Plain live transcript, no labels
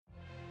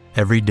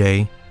Every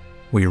day,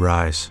 we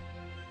rise,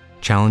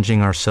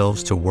 challenging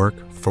ourselves to work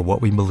for what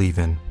we believe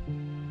in.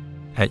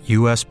 At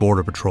U.S.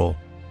 Border Patrol,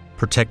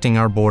 protecting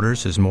our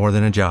borders is more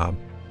than a job.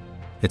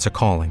 It's a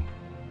calling.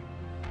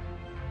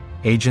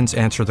 Agents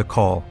answer the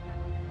call,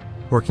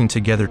 working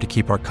together to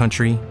keep our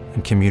country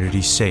and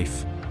communities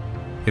safe.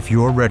 If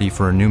you're ready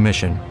for a new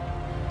mission,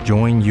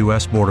 join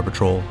U.S. Border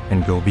Patrol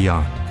and go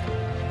beyond.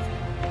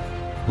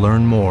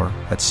 Learn more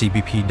at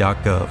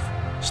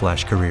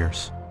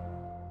cbp.gov/careers.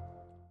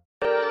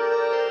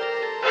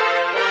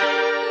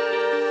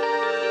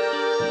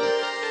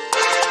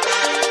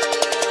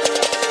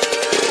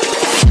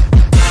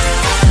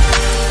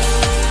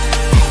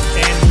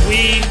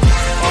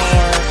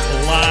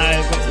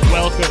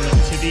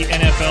 The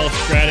NFL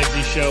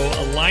Strategy Show,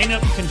 a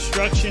lineup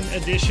construction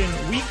edition,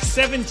 week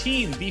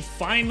 17, the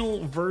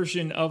final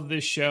version of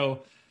this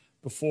show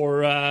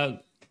before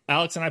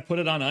Alex and I put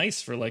it on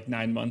ice for like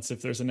 9 months.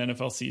 If there's an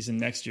NFL season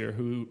next year,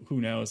 who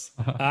knows?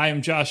 I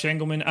am Josh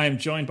Engelman. I am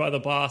joined by the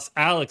boss,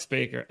 Alex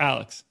Baker.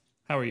 Alex,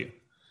 how are you?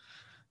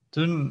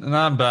 Doing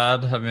not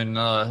bad. I mean,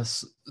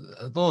 it's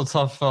a little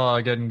tough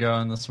getting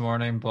going this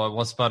morning, but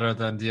what's better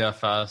than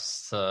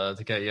DFS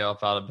to get you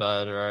up out of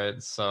bed,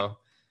 right? So,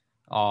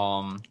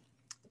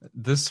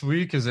 this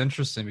week is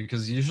interesting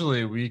because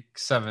usually week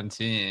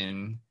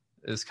 17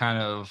 is kind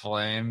of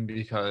lame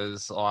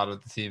because a lot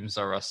of the teams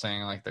are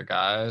resting like their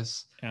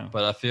guys. Yeah.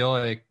 But I feel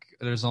like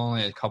there's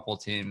only a couple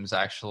teams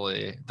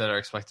actually that are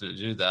expected to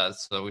do that.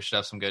 So we should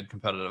have some good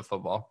competitive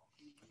football.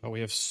 Oh,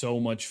 we have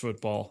so much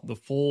football. The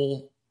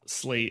full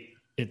slate.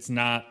 It's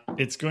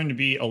going to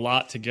be a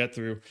lot to get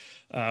through.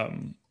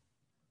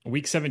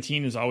 Week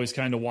 17 is always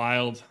kind of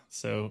wild.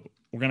 So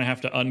we're going to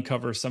have to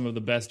uncover some of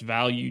the best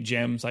value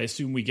gems. I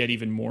assume we get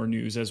even more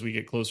news as we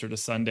get closer to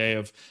Sunday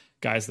of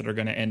guys that are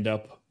going to end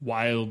up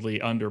wildly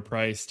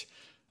underpriced.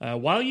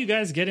 While you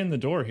guys get in the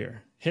door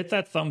here, hit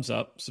that thumbs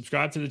up,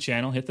 subscribe to the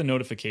channel, hit the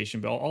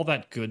notification bell, all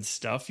that good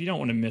stuff. You don't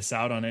want to miss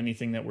out on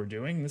anything that we're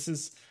doing.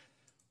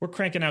 We're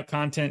cranking out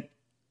content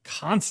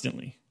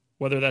constantly,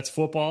 whether that's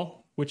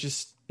football, which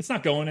is, it's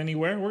not going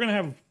anywhere. We're going to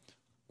have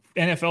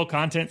NFL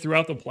content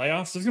throughout the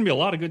playoffs. There's going to be a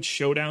lot of good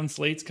showdown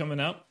slates coming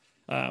up.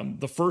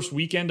 The first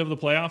weekend of the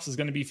playoffs is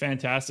going to be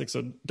fantastic.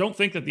 So don't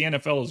think that the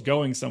NFL is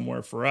going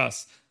somewhere for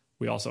us.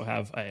 We also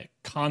have a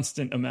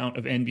constant amount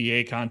of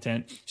NBA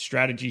content,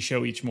 strategy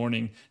show each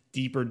morning,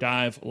 deeper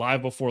dive,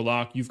 live before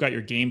lock. You've got your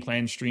game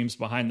plan streams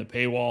behind the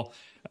paywall.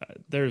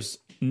 There's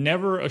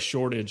never a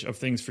shortage of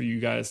things for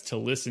you guys to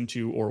listen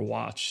to or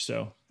watch.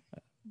 So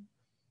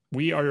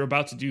we are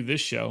about to do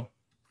this show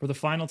for the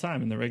final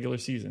time in the regular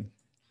season.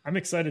 I'm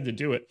excited to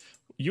do it.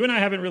 You and I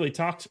haven't really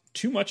talked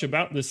too much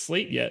about this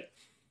slate yet.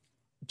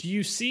 Do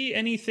you see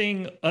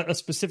anything, a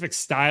specific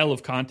style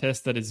of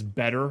contest that is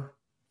better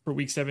for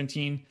week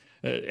 17?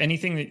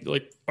 Anything that,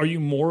 like, are you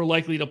more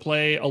likely to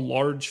play a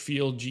large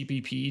field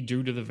GPP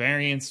due to the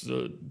variance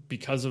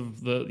because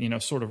of the,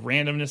 sort of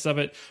randomness of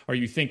it? Are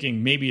you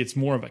thinking maybe it's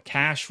more of a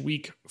cash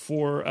week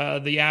for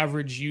the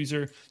average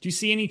user? Do you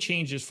see any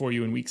changes for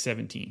you in week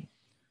 17?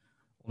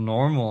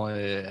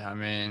 Normally, I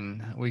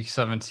mean, week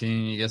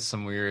 17, you get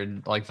some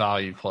weird like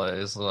value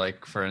plays.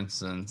 Like, for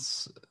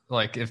instance,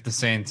 like if the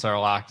Saints are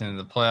locked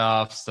into the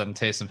playoffs, then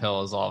Taysom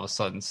Hill is all of a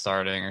sudden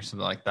starting or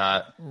something like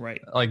that.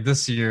 Right. Like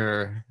this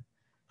year,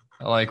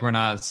 like we're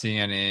not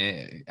seeing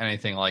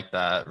anything like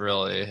that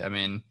really. I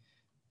mean,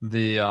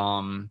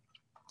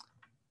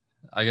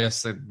 I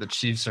guess the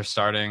Chiefs are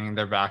starting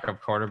their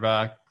backup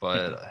quarterback,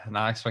 but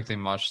not expecting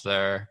much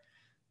there.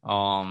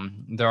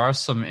 There are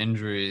some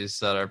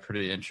injuries that are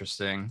pretty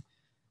interesting.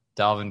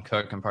 Dalvin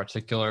Cook in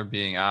particular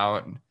being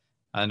out.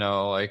 I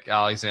know like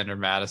Alexander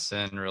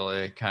Madison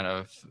really kind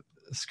of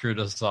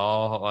screwed us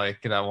all.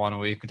 Like that 1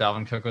 week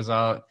Dalvin Cook was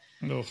out.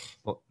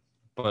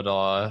 But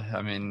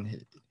I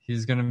mean,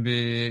 he's going to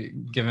be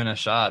given a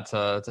shot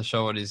to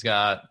show what he's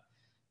got.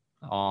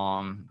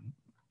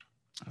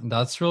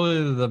 That's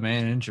really the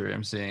main injury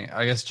I'm seeing.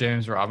 I guess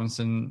James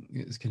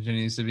Robinson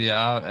continues to be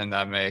out, and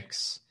that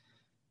makes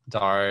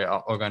Dare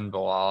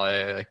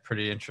Ogunbowale like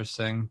pretty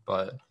interesting.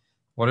 But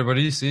what are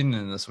you seeing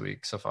in this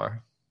week so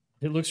far?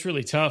 It looks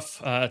really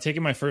tough.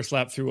 Taking my first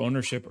lap through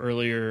ownership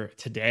earlier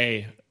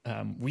today,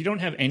 we don't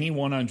have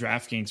anyone on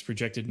DraftKings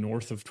projected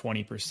north of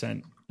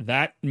 20%.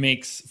 That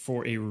makes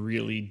for a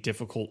really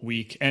difficult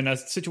week and a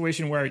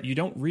situation where you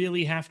don't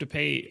really have to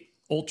pay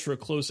ultra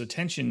close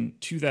attention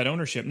to that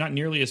ownership, not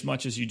nearly as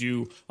much as you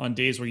do on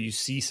days where you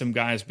see some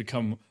guys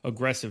become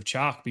aggressive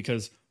chalk,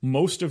 because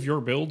most of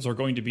your builds are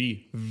going to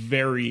be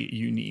very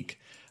unique.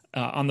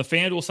 On the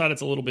FanDuel side,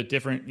 it's a little bit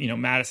different.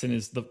 Madison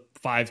is the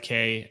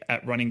 5K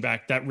at running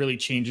back. That really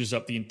changes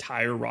up the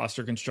entire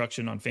roster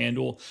construction on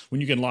FanDuel. When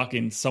you can lock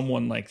in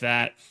someone like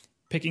that,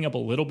 picking up a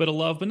little bit of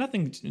love, but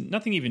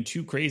nothing even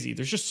too crazy.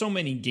 There's just so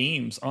many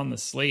games on the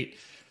slate.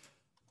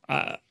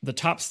 The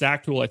top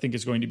stack tool, I think,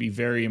 is going to be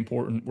very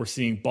important. We're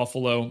seeing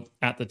Buffalo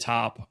at the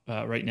top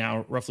right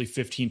now, roughly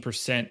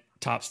 15%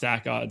 top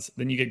stack odds.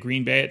 Then you get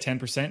Green Bay at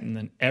 10%, and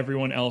then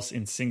everyone else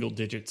in single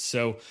digits.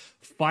 So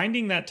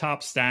finding that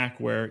top stack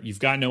where you've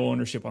got no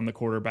ownership on the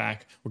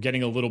quarterback, we're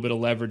getting a little bit of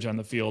leverage on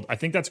the field. I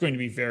think that's going to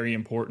be very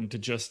important to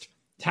just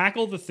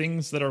tackle the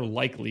things that are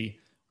likely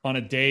on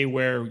a day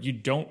where you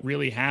don't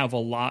really have a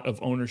lot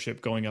of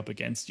ownership going up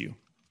against you.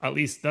 At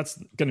least that's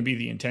going to be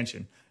the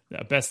intention.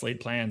 Best laid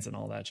plans and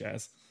all that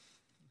jazz.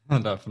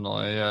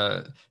 Definitely.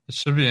 It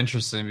should be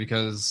interesting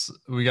because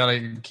we got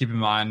to keep in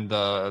mind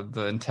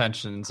the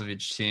intentions of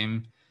each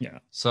team. Yeah.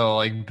 So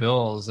like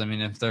Bills, I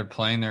mean, if they're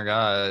playing their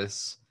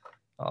guys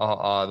the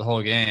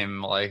whole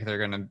game, like they're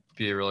going to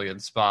be a really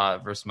good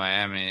spot versus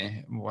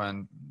Miami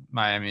when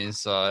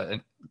Miami's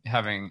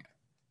having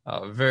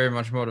very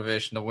much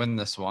motivation to win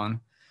this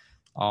one.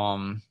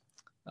 I'm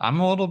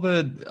a little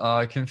bit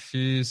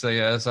confused, I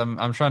guess.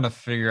 I'm trying to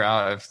figure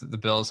out if the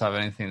Bills have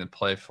anything to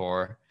play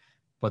for,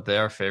 but they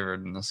are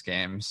favored in this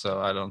game, so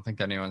I don't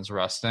think anyone's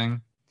resting.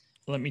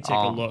 Let me take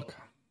a look.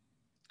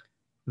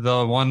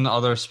 The one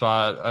other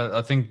spot,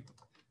 I think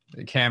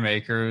Cam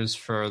Akers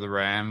for the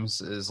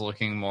Rams is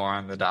looking more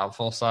on the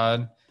doubtful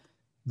side.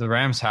 The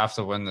Rams have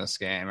to win this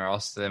game or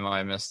else they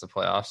might miss the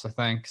playoffs, I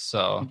think.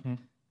 So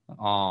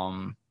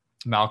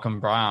Malcolm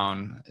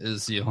Brown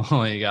is the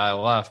only guy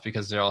left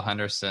because Darrell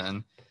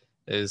Henderson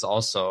is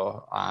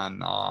also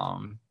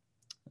on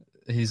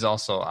he's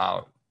also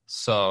out.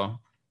 So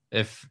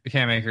if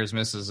Cam Akers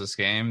misses this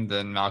game,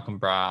 then Malcolm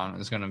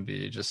Brown is going to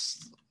be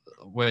just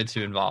way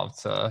too involved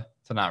to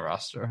not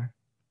roster.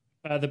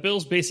 The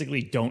Bills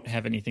basically don't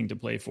have anything to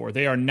play for.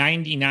 They are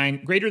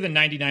greater than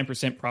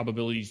 99%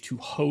 probabilities to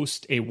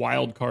host a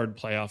wild card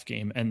playoff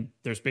game, and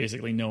there's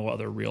basically no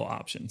other real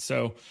option.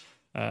 So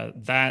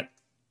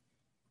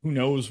who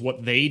knows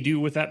what they do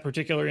with that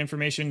particular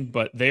information,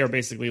 but they are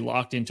basically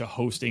locked into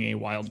hosting a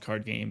wild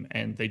card game,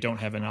 and they don't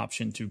have an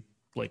option to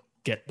like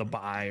get the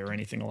bye or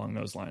anything along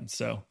those lines.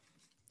 So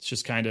it's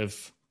just kind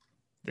of,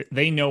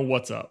 they know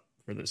what's up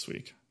for this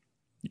week.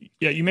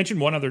 Yeah, you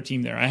mentioned one other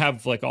team there. I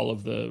have like all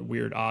of the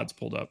weird odds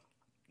pulled up.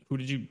 Who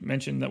did you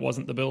mention that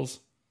wasn't the Bills?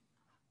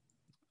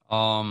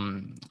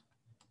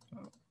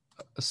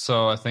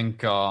 So I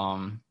think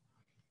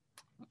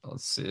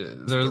let's see.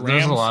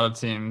 There's a lot of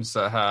teams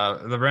that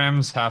have the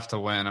Rams have to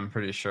win. I'm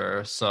pretty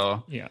sure.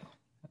 So yeah.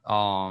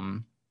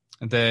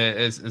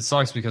 It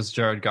sucks because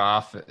Jared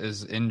Goff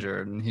is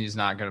injured and he's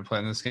not going to play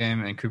in this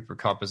game, and Cooper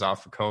Kupp is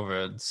out for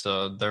COVID,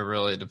 so they're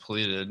really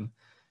depleted.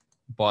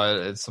 But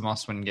it's a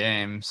must-win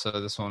game, so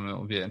this one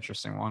will be an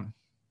interesting one.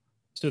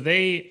 So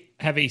they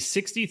have a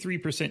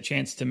 63%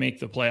 chance to make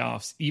the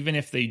playoffs, even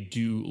if they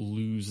do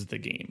lose the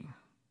game.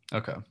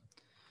 Okay.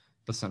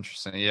 That's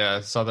interesting. Yeah,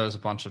 I saw there's a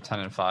bunch of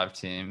 10-5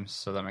 teams,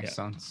 so that makes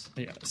sense.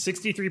 Yeah,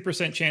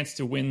 63% chance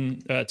to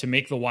win, to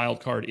make the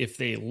wild card if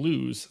they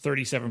lose,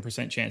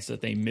 37% chance that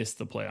they miss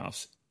the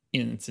playoffs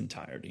in its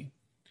entirety.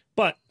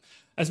 But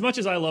as much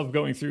as I love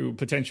going through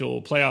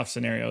potential playoff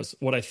scenarios,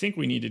 what I think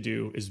we need to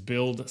do is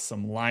build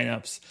some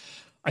lineups.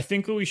 I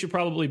think we should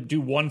probably do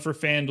one for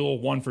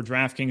FanDuel, one for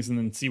DraftKings, and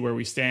then see where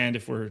we stand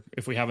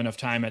if we have enough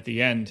time at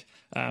the end.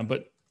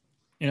 But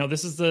you know,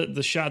 this is the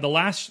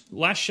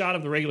last shot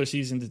of the regular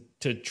season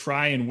to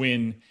try and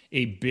win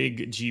a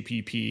big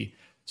GPP.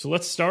 So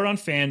let's start on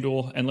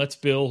FanDuel and let's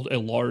build a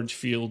large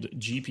field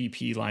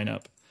GPP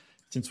lineup.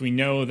 Since we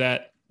know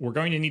that we're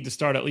going to need to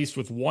start at least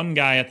with one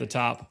guy at the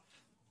top,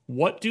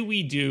 what do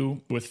we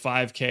do with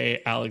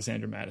 5K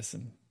Alexander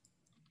Mattison?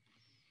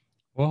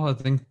 Well, I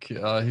think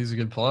he's a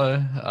good play.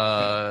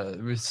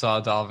 We saw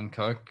Dalvin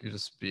Cook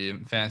just be a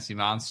fantasy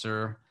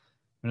monster.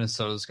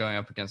 Minnesota's going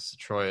up against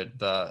Detroit.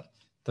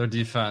 Their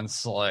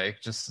defense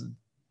just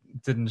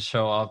didn't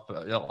show up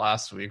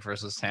last week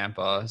versus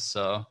Tampa.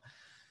 So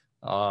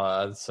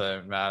I'd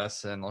say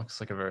Madison looks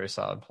like a very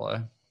solid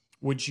play.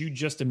 Would you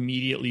just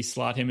immediately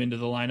slot him into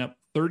the lineup?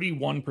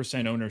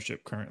 31%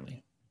 ownership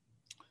currently.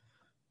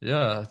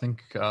 Yeah, I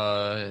think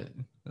I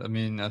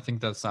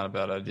think that's not a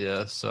bad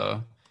idea.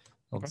 So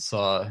let's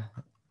I'm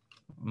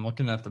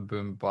looking at the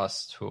boom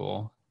bust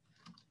tool.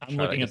 I'm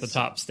looking at the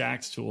top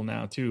stacks tool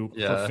now too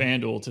for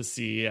FanDuel to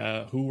see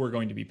who we're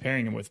going to be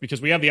pairing him with,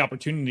 because we have the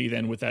opportunity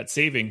then with that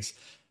savings.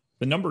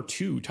 The number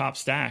 2 top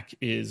stack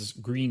is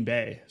Green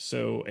Bay.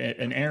 So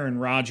an Aaron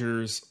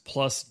Rodgers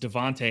plus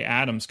Devontae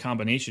Adams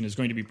combination is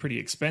going to be pretty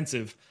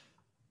expensive.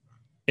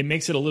 It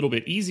makes it a little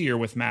bit easier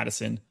with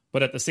Madison,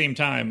 but at the same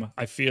time,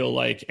 I feel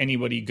like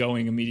anybody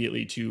going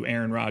immediately to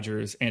Aaron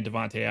Rodgers and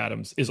Devontae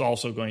Adams is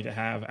also going to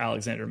have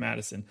Alexander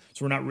Mattison.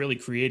 So we're not really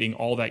creating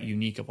all that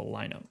unique of a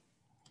lineup.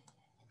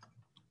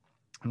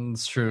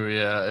 That's true,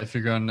 yeah. If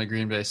you're going to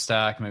Green Bay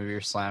stack, maybe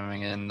you're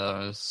slamming in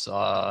those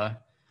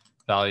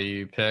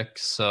value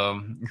picks.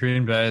 So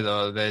Green Bay,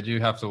 though, they do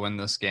have to win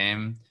this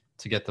game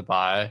to get the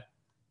bye.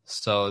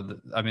 So,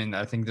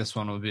 I think this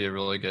one would be a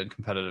really good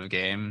competitive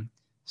game.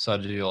 So I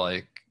do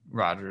like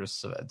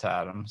Rodgers to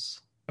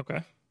Adams. Okay.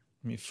 Let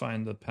me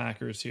find the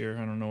Packers here.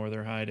 I don't know where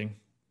they're hiding.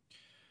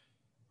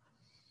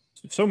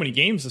 So many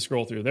games to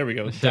scroll through. There we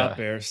go. Dot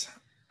Bears.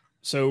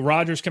 So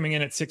Rodgers coming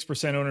in at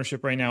 6%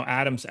 ownership right now.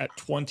 Adams at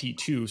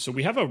 22%. So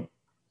we have a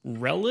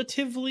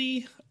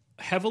relatively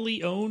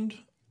heavily owned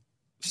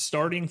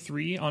starting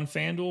three on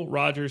FanDuel: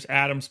 Rodgers,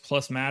 Adams,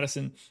 plus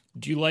Madison.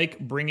 Do you like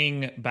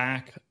bringing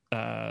back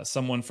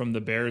someone from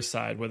the Bears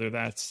side, whether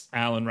that's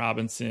Allen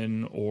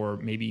Robinson or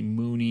maybe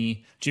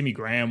Mooney, Jimmy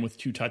Graham with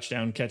 2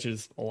 touchdown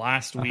catches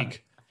last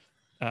week,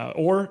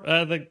 or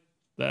the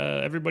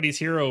everybody's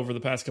hero over the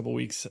past couple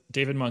weeks,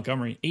 David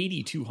Montgomery,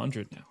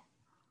 8,200 now.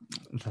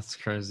 That's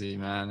crazy,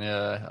 man.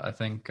 Yeah, I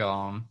think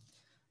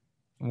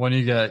when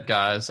you get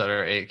guys that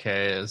are 8K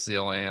as the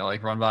only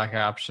like run back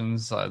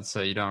options, I'd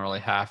say you don't really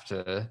have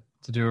to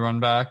do a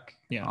run back.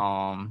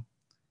 Yeah.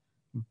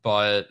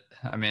 But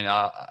I mean,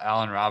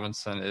 Allen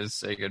Robinson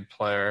is a good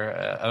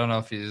player. I don't know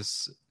if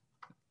he's.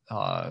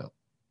 I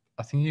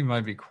think he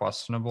might be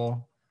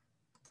questionable,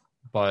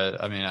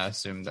 but I mean, I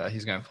assume that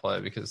he's going to play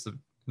because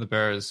the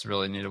Bears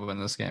really need to win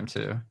this game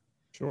too.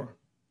 Sure.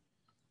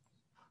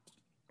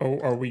 Oh,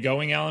 are we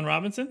going Allen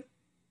Robinson?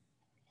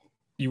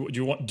 Do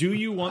you want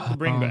the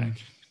bring back,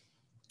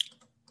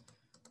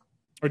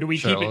 or do we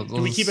keep it?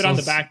 Do we keep it on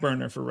the back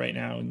burner for right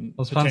now and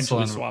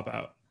potentially swap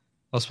out?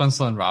 Let's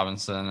pencil in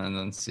Robinson and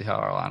then see how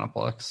our lineup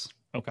looks.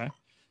 Okay,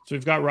 so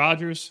we've got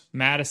Rodgers,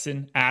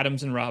 Madison,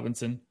 Adams, and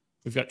Robinson.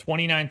 We've got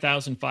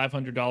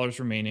 $29,500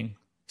 remaining.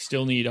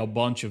 Still need a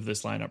bunch of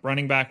this lineup: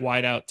 running back,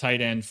 wideout,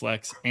 tight end,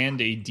 flex, and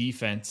a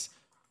defense.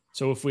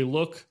 So if we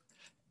look,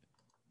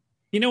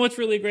 you know what's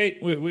really great?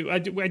 I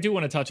do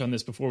want to touch on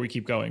this before we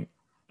keep going.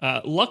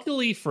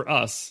 Luckily for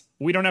us,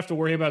 we don't have to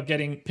worry about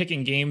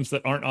picking games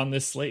that aren't on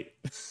this slate.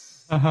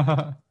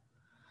 Sure.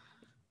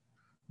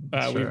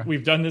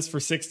 We've done this for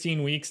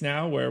 16 weeks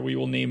now, where we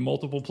will name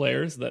multiple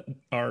players that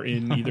are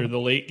in either the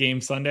late game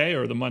Sunday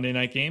or the Monday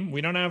night game.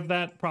 We don't have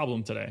that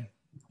problem today.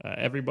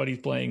 Everybody's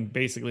playing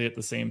basically at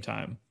the same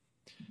time.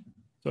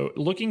 So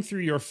looking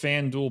through your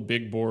FanDuel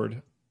big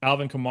board,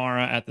 Alvin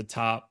Kamara at the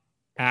top,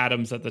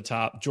 Adams at the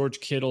top, George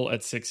Kittle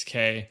at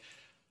 6K.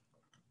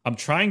 I'm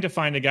trying to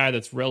find a guy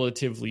that's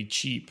relatively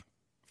cheap.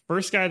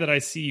 First guy that I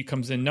see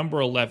comes in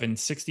number 11,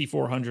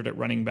 6,400 at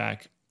running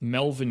back,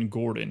 Melvin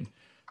Gordon.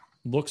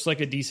 Looks like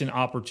a decent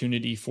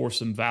opportunity for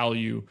some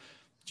value.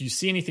 Do you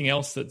see anything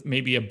else that may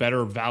be a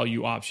better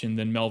value option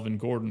than Melvin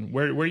Gordon?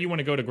 Where you want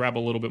to go to grab a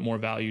little bit more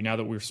value now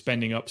that we're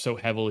spending up so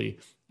heavily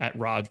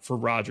for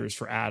Rodgers,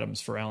 for Adams,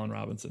 for Allen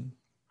Robinson?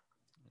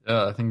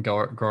 Yeah, I think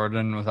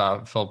Gordon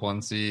without Philip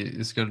Lindsay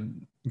is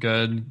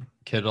good.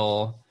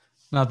 Kittle,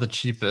 not the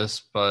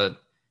cheapest, but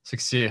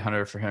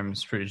 6,800 for him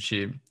is pretty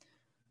cheap.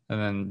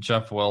 And then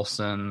Jeff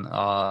Wilson,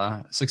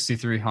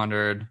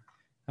 6,300.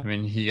 I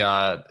mean, he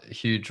got a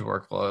huge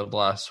workload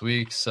last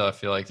week, so I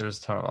feel like there's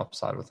a ton of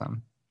upside with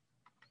him.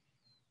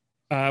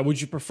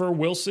 Would you prefer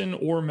Wilson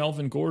or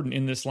Melvin Gordon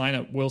in this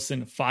lineup?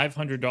 Wilson,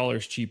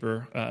 $500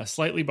 cheaper,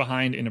 slightly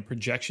behind in a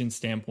projection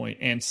standpoint,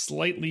 and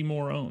slightly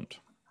more owned.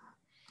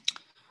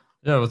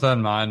 Yeah, with that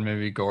in mind,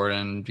 maybe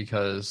Gordon,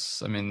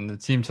 because, I mean, the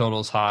team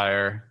total's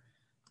higher.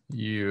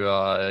 You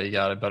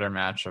got a better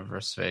matchup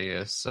versus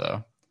Vegas,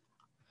 so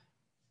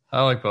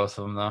I like both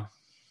of them, though.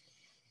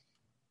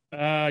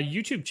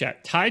 YouTube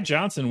chat, Ty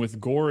Johnson with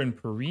Gore and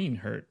Perrine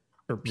hurt.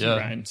 Or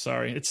Pirine,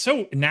 sorry. It's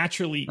so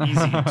naturally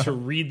easy to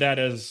read that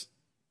as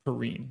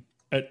Perrine.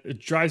 It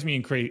drives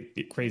me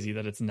crazy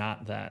that it's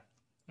not that.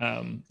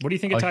 What do you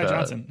think of Ty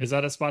Johnson? Is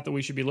that a spot that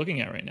we should be looking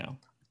at right now?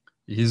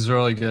 He's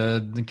really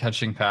good in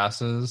catching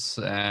passes.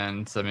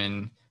 And, I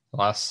mean,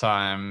 last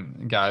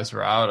time guys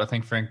were out, I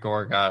think Frank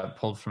Gore got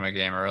pulled from a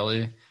game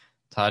early.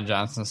 Ty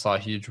Johnson saw a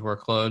huge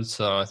workload,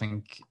 so I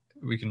think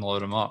we can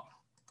load him up.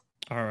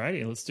 All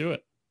righty, let's do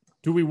it.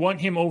 Do we want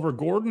him over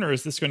Gordon, or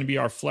is this going to be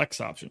our flex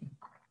option?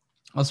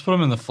 Let's put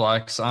him in the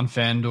flex on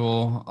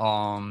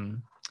FanDuel.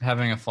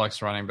 Having a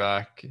flex running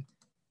back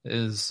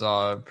is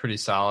pretty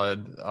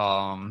solid.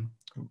 Around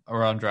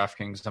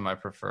DraftKings, I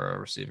might prefer a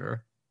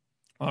receiver.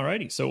 All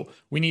righty. So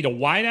we need a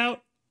wideout,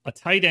 a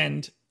tight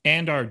end,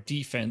 and our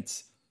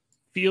defense.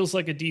 Feels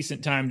like a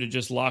decent time to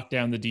just lock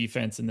down the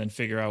defense and then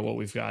figure out what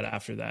we've got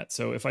after that.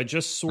 So if I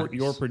just sort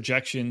your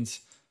projections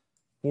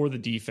for the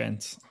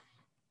defense,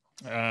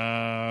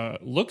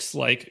 looks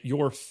like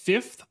your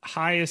 5th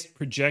highest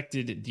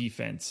projected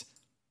defense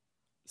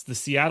is the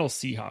Seattle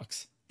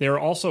Seahawks. They're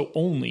also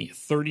only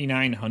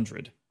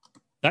 3,900.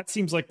 That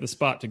seems like the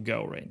spot to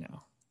go right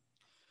now.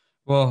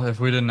 Well, if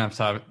we didn't have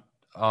time,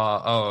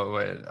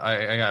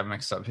 I got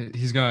mixed up.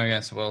 He's going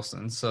against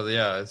Wilson, so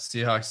yeah, it's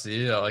Seahawks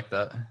D. I like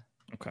that.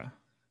 Okay.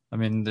 I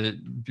mean, the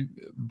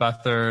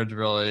Beathard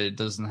really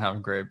doesn't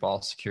have great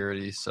ball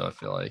security, so I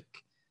feel like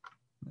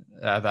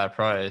at that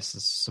price,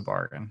 it's a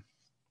bargain.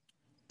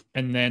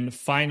 And then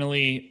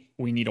finally,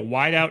 we need a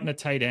wideout and a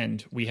tight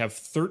end. We have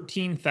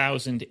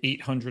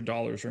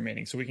 $13,800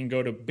 remaining, so we can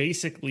go to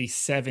basically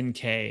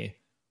 $7K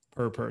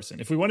per person.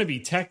 If we want to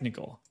be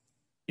technical,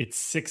 it's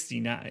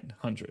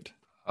 $6,900.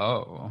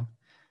 Oh,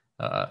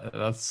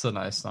 that's a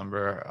nice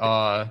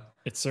number.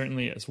 It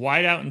certainly is.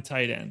 Wideout and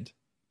tight end.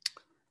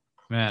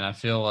 Man, I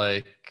feel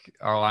like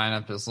our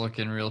lineup is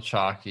looking real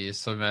chalky,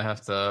 so we may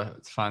have to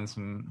find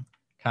some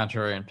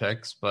contrarian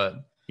picks.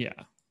 But yeah,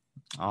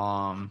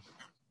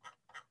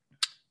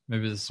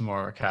 maybe this is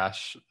more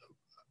cash.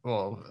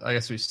 Well, I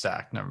guess we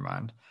stack. Never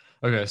mind.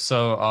 Okay,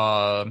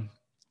 so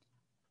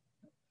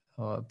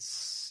let's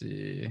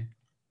see.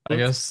 I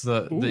guess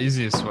the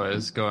easiest way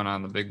is going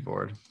on the big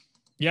board.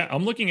 Yeah,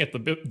 I'm looking at the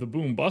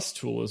boom bust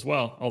tool as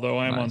well. Although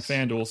I am on Nice.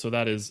 FanDuel, so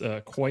that is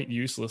quite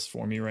useless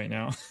for me right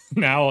now.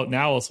 now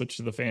I'll switch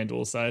to the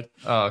FanDuel side.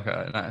 Oh,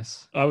 okay,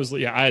 nice. I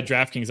had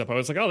DraftKings up. I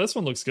was like, oh, this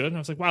one looks good. And I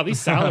was like, wow,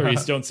 these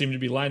salaries don't seem to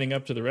be lining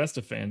up to the rest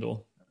of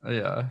FanDuel.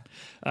 Yeah.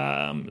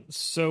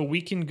 So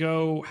we can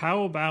go.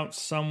 How about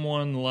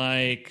someone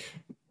like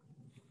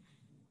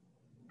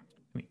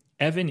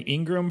Evan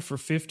Ingram for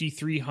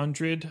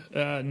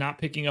 5,300? Not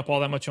picking up all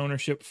that much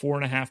ownership,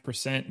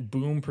 4.5%.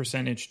 Boom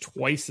percentage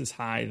twice as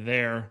high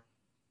there.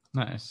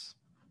 Nice.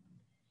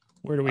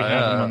 Where do we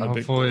have him on the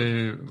big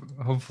board?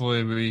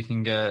 Hopefully we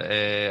can get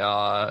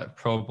a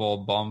Pro Bowl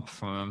bump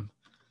from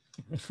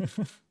him.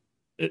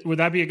 Would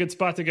that be a good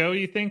spot to go,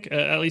 you think?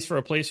 At least for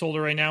a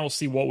placeholder right now. We'll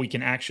see what we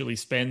can actually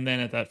spend then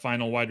at that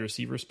final wide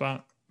receiver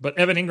spot. But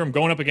Evan Ingram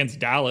going up against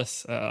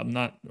Dallas, I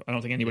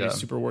don't think anybody's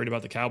super worried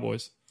about the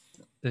Cowboys.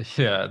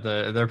 Yeah,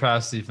 their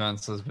pass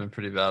defense has been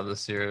pretty bad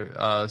this year.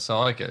 So I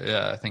like it.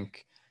 Yeah,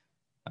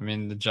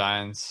 the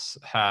Giants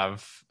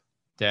have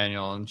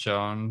Daniel and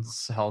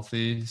Jones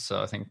healthy,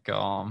 so I think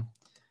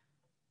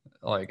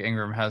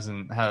Ingram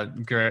hasn't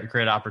had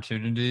great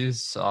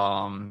opportunities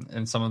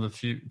in some of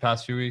the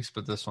past few weeks,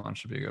 but this one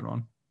should be a good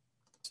one.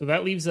 So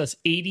that leaves us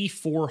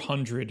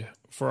 8,400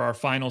 for our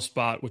final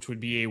spot, which would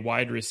be a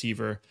wide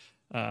receiver.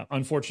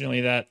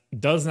 Unfortunately, that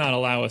does not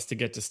allow us to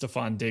get to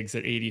Stephon Diggs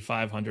at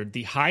 8,500.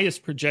 The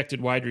highest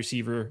projected wide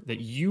receiver that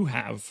you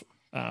have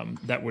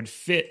that would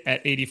fit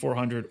at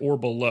 8,400 or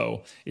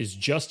below is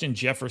Justin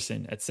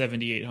Jefferson at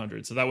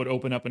 7,800. So that would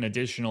open up an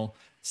additional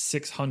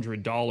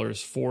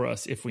 $600 for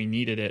us if we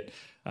needed it.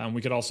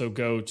 We could also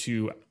go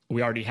to,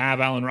 we already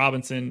have Allen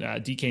Robinson,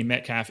 DK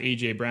Metcalf,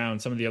 AJ Brown,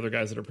 some of the other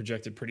guys that are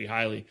projected pretty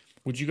highly.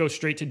 Would you go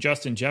straight to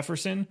Justin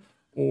Jefferson,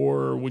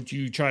 or would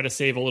you try to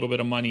save a little bit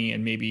of money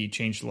and maybe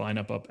change the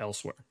lineup up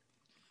elsewhere?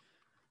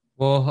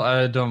 Well,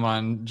 I don't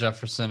mind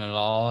Jefferson at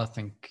all. I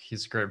think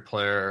he's a great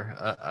player.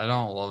 I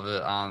don't love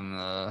it on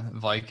the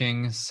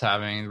Vikings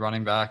having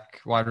running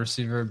back wide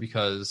receiver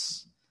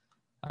because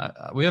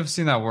we have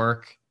seen that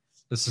work.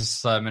 This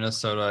is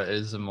Minnesota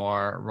is a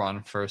more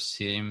run first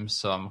team,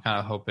 so I'm kind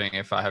of hoping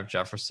if I have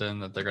Jefferson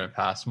that they're going to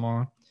pass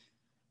more.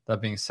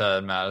 That being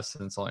said,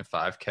 Madison's only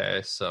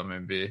 5K, so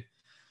maybe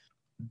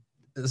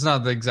it's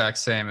not the exact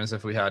same as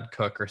if we had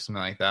Cook or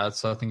something like that.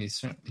 So I think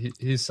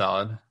he's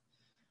solid.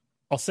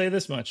 I'll say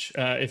this much.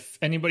 If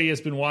anybody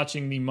has been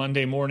watching the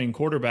Monday morning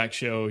quarterback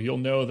show, you'll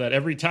know that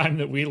every time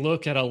that we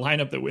look at a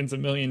lineup that wins $1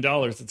 million,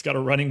 it's got a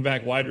running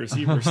back wide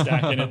receiver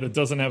stack in it that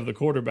doesn't have the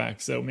quarterback.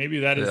 So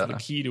maybe that is the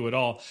key to it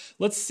all.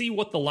 Let's see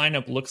what the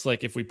lineup looks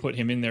like if we put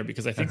him in there,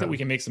 because I think that we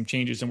can make some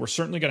changes and we're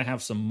certainly going to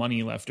have some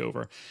money left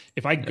over.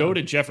 If I go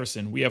to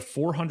Jefferson, we have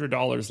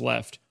 $400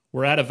 left.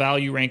 We're at a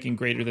value ranking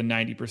greater than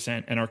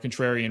 90%, and our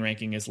contrarian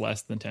ranking is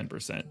less than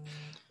 10%.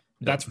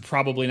 That's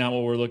probably not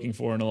what we're looking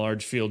for in a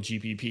large field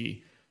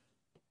GPP.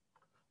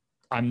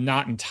 I'm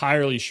not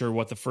entirely sure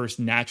what the first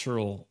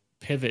natural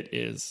pivot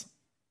is.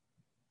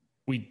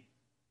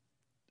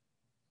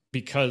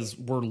 Because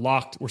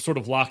we're sort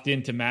of locked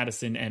into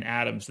Madison and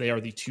Adams. They are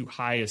the two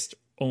highest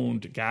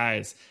owned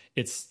guys.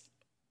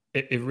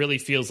 It really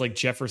feels like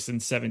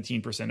Jefferson's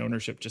 17%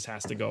 ownership just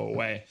has to go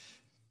away.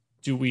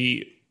 Do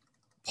we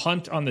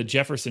punt on the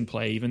Jefferson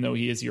play, even though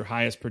he is your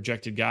highest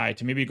projected guy,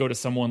 to maybe go to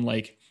someone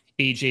like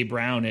AJ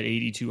Brown at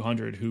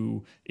 8,200,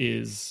 who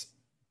is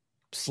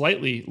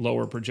slightly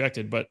lower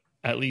projected, but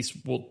at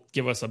least will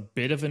give us a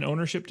bit of an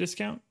ownership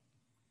discount?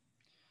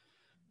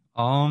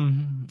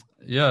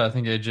 Yeah, I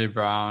think AJ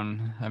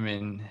Brown,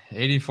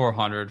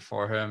 8,400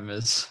 for him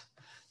that's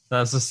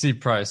a steep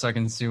price. I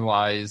can see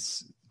why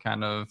he's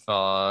kind of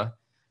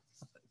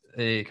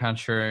a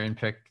contrarian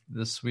pick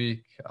this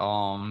week.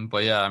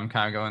 But yeah, I'm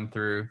kind of going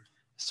through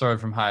sort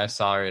of from highest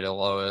salary to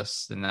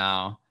lowest, and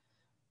now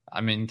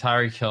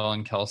Tyreek Hill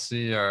and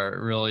Kelsey are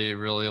really,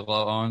 really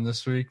low owned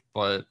this week,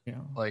 but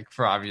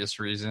for obvious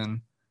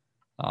reason,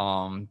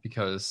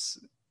 because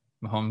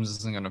Mahomes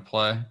isn't going to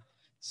play.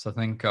 So I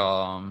think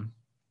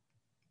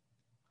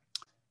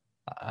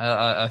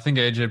I think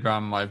AJ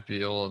Brown might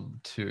be a little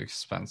too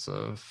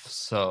expensive.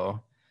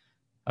 So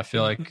I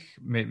feel like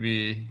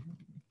maybe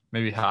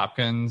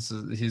Hopkins,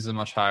 he's a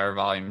much higher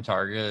volume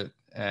target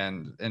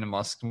and in a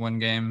must-win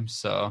game.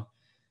 So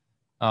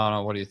I don't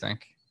know. What do you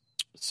think?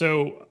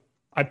 So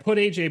I put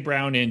AJ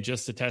Brown in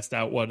just to test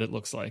out what it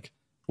looks like.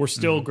 We're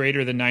still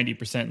greater than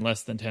 90%,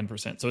 less than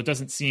 10%. So it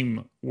doesn't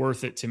seem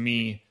worth it to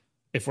me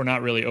if we're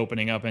not really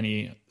opening up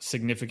any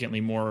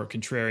significantly more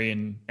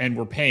contrarian, and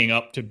we're paying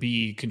up to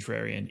be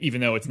contrarian,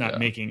 even though it's not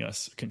making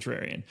us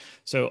contrarian.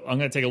 So I'm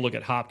going to take a look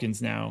at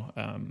Hopkins now.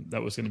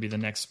 That was going to be the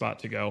next spot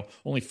to go.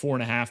 Only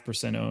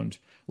 4.5% owned,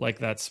 like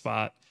that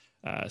spot.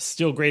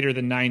 Still greater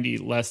than 90,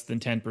 less than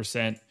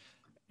 10%.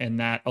 And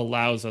that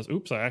allows us,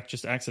 I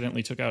just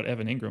accidentally took out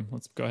Evan Ingram.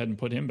 Let's go ahead and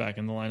put him back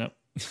in the lineup.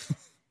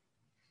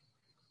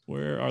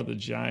 Where are the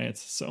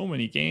Giants? So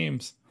many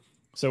games.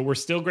 So we're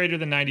still greater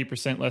than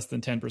 90%, less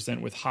than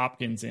 10% with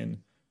Hopkins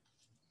in.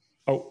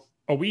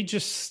 Are we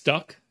just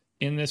stuck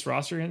in this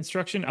roster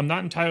instruction? I'm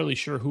not entirely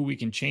sure who we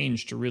can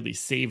change to really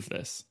save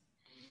this.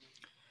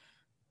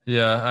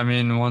 Yeah, I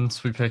mean,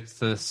 once we pick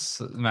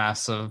this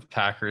massive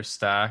Packers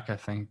stack, I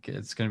think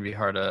it's going to be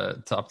hard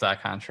to up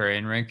that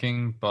contrarian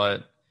ranking.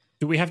 But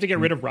do we have to get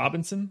rid of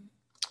Robinson?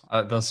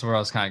 That's where I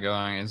was kind of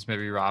going, is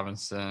maybe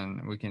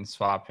Robinson. We can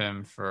swap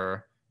him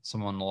for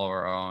someone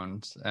lower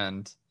owned.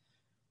 And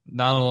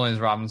not only is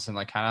Robinson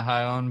like kind of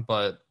high owned,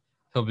 but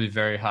he'll be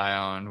very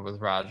high owned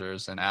with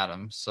Rodgers and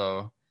Adams.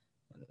 So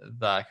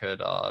that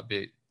could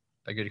be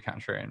a good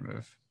contrarian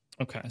move.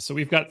 Okay, so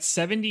we've got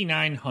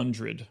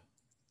 7,900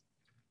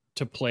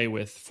 to play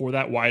with for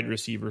that wide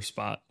receiver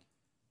spot.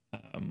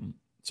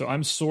 So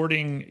I'm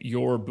sorting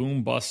your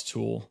boom bust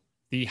tool.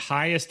 The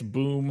highest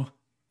boom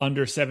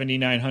under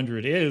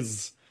 7,900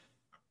 is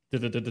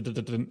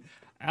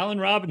Allen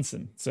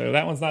Robinson. So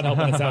that one's not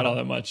helping us out all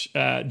that much.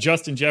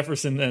 Justin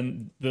Jefferson,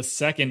 then the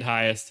second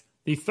highest.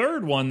 The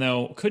third one,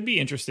 though, could be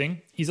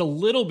interesting. He's a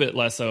little bit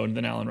less owned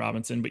than Allen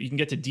Robinson, but you can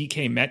get to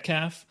DK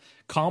Metcalf,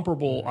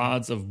 comparable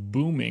odds of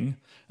booming,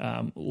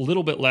 a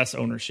little bit less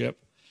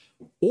ownership.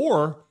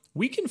 Or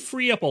we can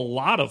free up a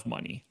lot of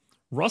money.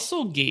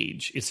 Russell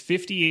Gage is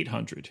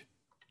 5,800.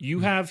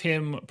 You have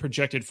him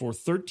projected for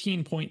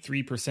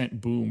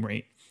 13.3% boom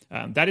rate.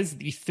 That is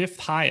the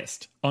fifth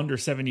highest under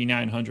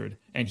 7,900,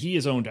 and he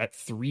is owned at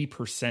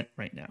 3%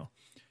 right now.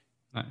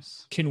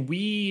 Nice. Can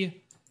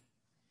we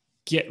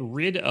get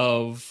rid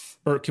of,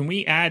 or can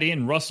we add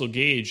in Russell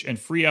Gage and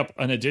free up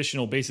an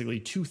additional basically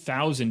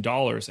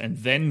 $2,000 and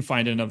then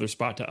find another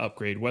spot to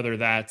upgrade, whether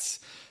that's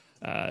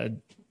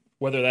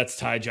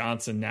Ty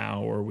Johnson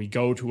now, or we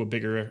go to a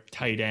bigger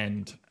tight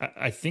end?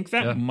 I think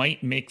that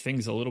might make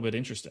things a little bit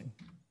interesting.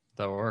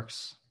 That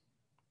works.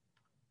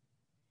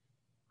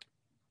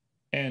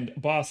 And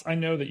boss, I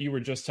know that you were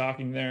just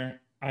talking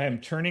there. I am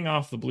turning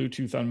off the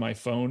Bluetooth on my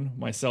phone.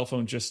 My cell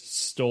phone just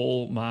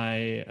stole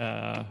my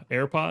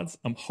AirPods.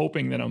 I'm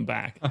hoping that I'm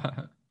back.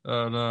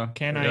 Oh no!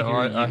 Can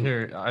I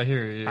hear you? I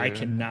hear you. I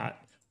cannot.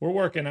 We're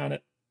working on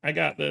it. I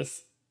got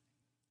this.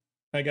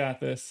 I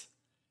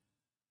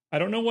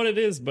don't know what it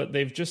is, but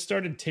they've just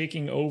started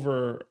taking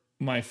over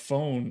my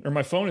phone, or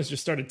my phone has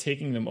just started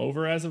taking them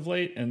over as of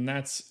late, and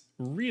that's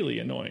really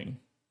annoying.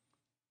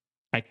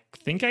 I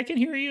think I can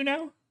hear you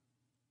now.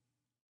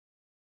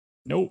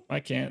 Nope, I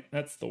can't.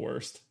 That's the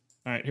worst.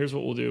 All right, here's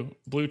what we'll do.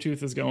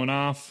 Bluetooth is going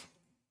off.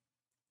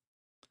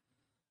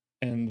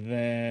 And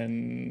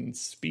then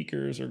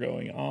speakers are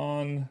going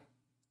on.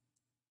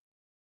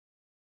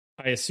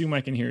 I assume I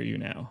can hear you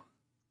now.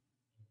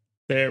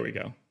 There we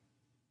go.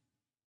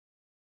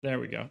 There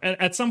we go. And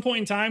at some point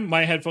in time,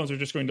 my headphones are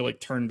just going to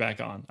like turn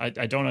back on. I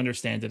don't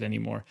understand it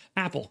anymore.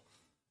 Apple,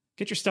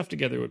 get your stuff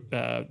together with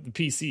the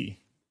PC.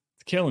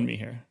 It's killing me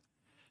here.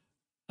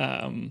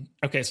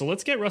 Okay, so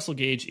let's get Russell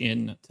Gage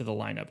into the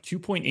lineup.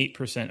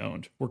 2.8%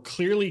 owned. We're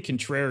clearly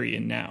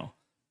contrarian now,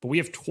 but we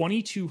have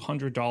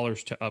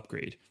 $2,200 to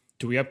upgrade.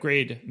 Do we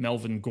upgrade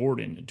Melvin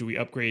Gordon? Do we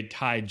upgrade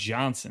Ty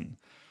Johnson?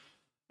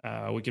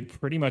 Do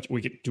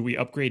we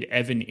upgrade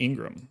Evan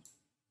Ingram?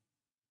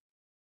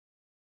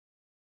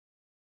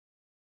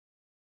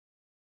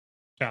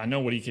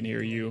 Nobody can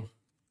hear you.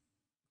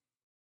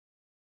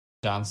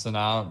 Johnson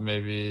out,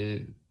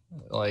 maybe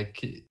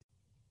like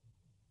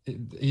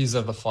he's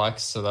at the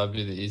flex, so that'd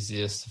be the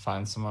easiest to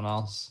find someone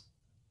else.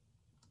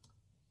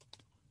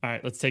 All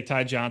right, let's take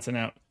Ty Johnson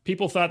out.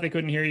 People thought they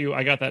couldn't hear you.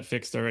 I got that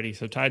fixed already.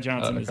 So Ty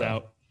Johnson is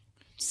out.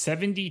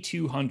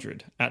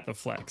 7,200 at the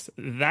flex.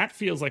 That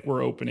feels like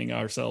we're opening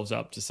ourselves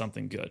up to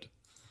something good.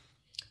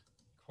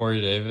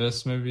 Corey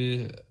Davis,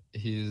 maybe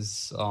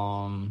he's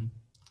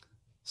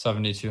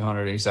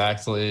 7,200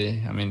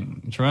 exactly. I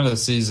mean,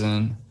 tremendous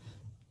season.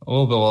 A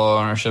little bit low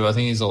ownership. I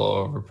think he's a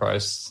little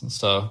overpriced.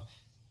 So I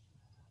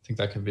think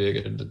that could be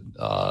a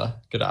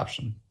good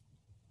option.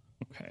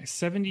 Okay,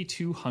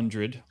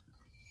 7,200.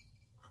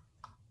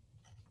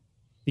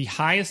 The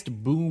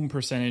highest boom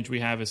percentage we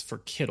have is for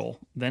Kittle.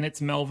 Then it's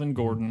Melvin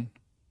Gordon,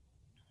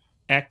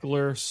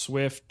 Eckler,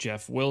 Swift,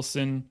 Jeff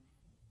Wilson.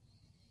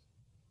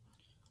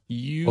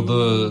 You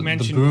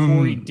mentioned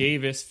Corey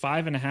Davis,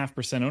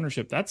 5.5%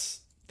 ownership.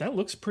 That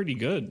looks pretty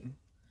good.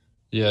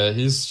 Yeah,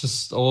 he's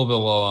just a little bit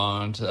low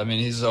owned. I mean,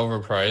 he's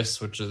overpriced,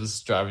 which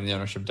is driving the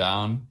ownership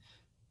down.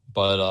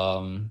 But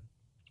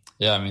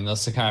yeah, I mean,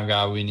 that's the kind of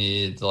guy we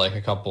need, like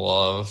a couple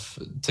of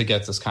to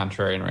get this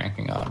contrarian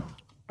ranking up.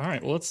 All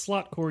right, well, let's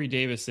slot Corey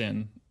Davis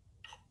in.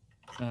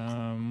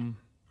 So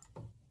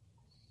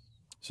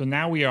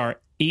now we are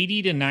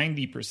 80 to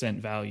 90%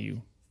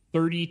 value,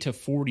 30 to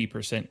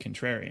 40%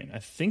 contrarian. I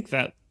think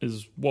that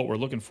is what we're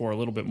looking for, a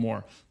little bit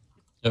more.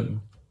 Yep.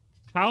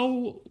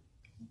 How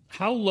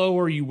low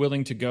are you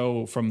willing to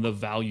go from the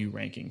value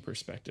ranking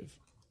perspective?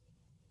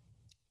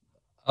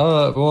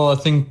 Well, I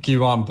think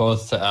you want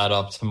both to add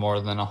up to more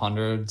than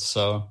 100.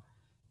 So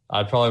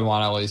I'd probably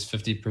want at least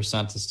 50%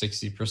 to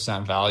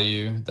 60%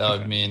 value. That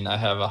would mean I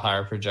have a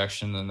higher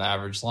projection than the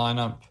average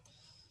lineup.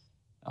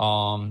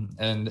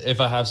 And if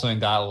I have something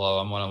that low,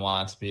 I'm going to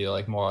want it to be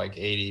like more like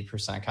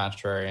 80%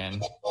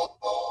 contrarian.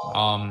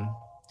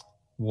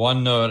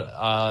 One note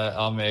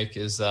I'll make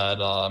is that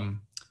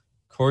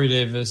Corey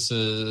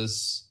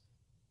Davis's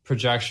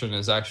projection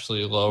is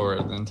actually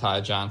lower than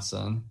Ty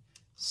Johnson.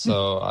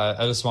 So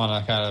I just want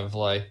to kind of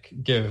like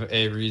give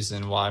a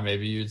reason why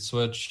maybe you'd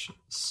switch.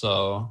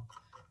 So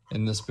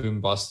in this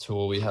boom bust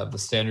tool, we have the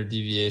standard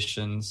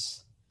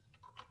deviations.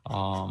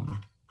 It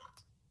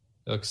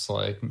looks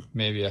like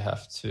maybe I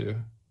have to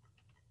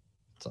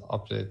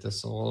update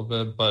this a little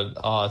bit, but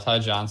Ty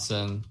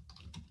Johnson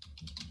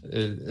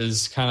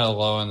is kind of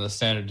low in the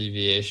standard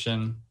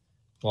deviation,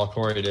 while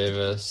Corey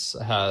Davis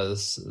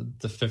has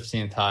the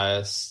 15th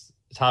highest,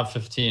 top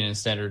 15 in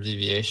standard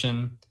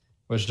deviation,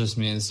 which just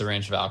means the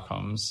range of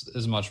outcomes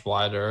is much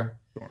wider,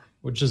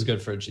 which is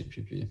good for a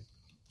GPP.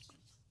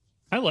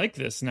 I like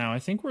this now. I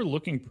think we're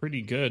looking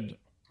pretty good.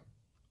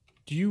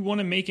 Do you want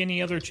to make any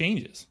other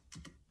changes?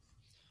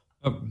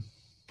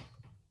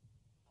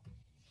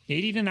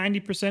 80 to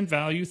 90%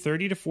 value,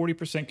 30 to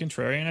 40%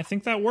 contrarian. I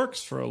think that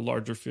works for a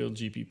larger field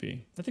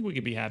GPP. I think we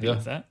could be happy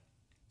with that.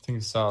 I think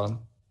it's solid.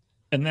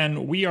 And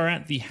then we are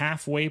at the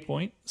halfway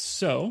point.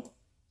 So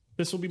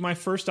this will be my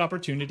first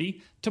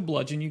opportunity to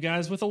bludgeon you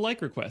guys with a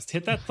like request.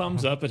 Hit that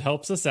thumbs up. It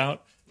helps us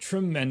out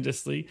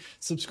tremendously.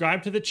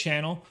 Subscribe to the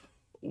channel.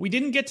 We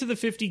didn't get to the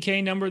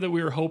 50K number that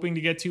we were hoping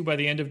to get to by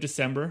the end of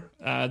December.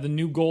 The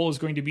new goal is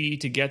going to be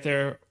to get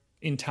there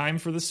in time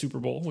for the Super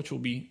Bowl, which will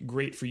be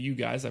great for you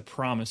guys. I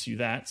promise you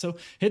that. So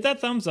hit that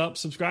thumbs up,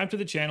 subscribe to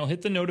the channel,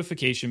 hit the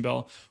notification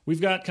bell.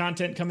 We've got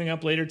content coming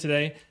up later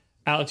today.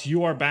 Alex,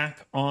 you are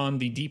back on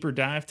the deeper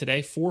dive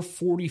today,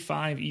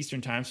 4:45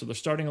 Eastern time. So they're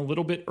starting a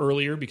little bit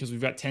earlier because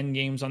we've got 10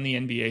 games on the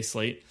NBA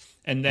slate.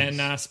 And then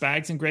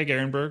Spags and Greg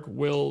Ehrenberg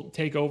will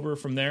take over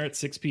from there at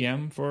 6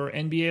 p.m. for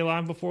NBA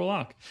Live Before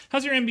Lock.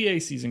 How's your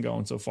NBA season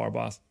going so far,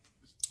 boss?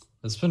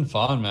 It's been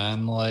fun,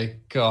 man.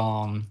 Like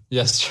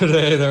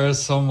yesterday, there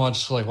was so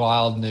much like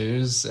wild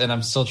news, and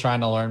I'm still trying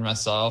to learn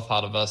myself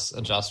how to best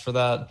adjust for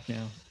that.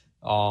 Yeah.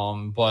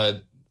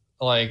 But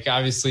like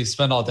obviously,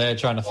 spend all day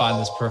trying to find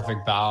this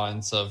perfect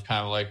balance of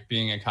kind of like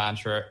being a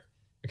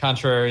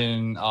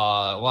contrarian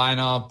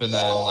lineup, and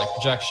then like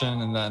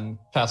projection, and then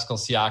Pascal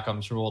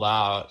Siakam's ruled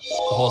out. The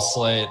whole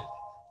slate,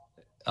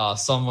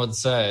 some would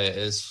say,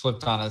 is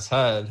flipped on its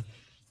head.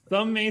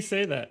 Some may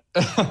say that.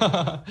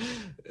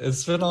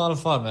 It's been a lot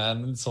of fun,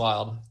 man. It's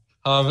wild.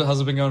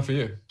 How's it been going for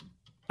you?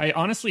 I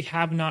honestly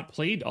have not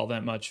played all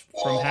that much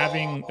from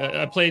having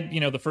I played,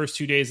 the first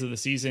 2 days of the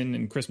season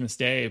and Christmas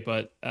Day,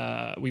 but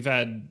we've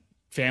had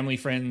family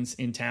friends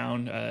in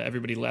town.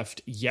 Everybody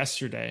left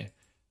yesterday.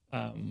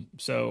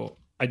 So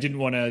I didn't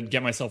want to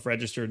get myself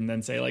registered and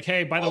then say like,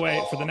 hey, by the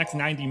way, for the next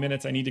 90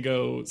 minutes, I need to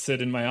go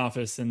sit in my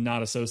office and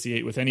not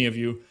associate with any of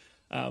you.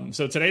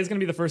 So today is going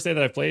to be the first day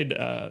that I've played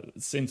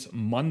since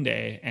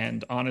Monday.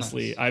 And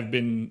honestly, nice. I've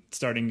been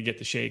starting to get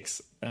the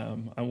shakes.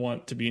 I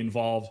want to be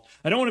involved.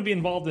 I don't want to be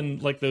involved in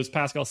like those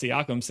Pascal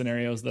Siakam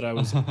scenarios that I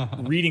was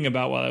reading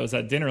about while I was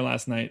at dinner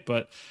last night.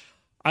 But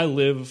I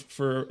live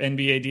for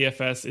NBA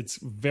DFS. It's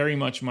very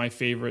much my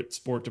favorite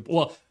sport to,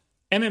 well,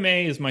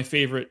 MMA is my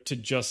favorite to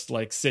just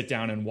like sit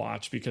down and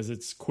watch because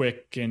it's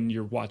quick and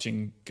you're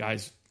watching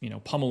guys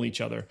pummel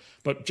each other.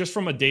 But just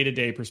from a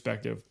day-to-day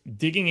perspective,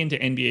 digging into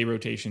NBA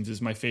rotations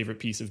is my favorite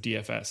piece of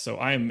DFS. So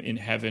I am in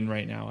heaven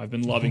right now. I've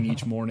been loving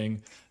each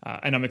morning,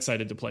 and I'm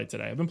excited to play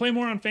today. I've been playing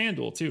more on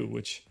FanDuel too,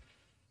 which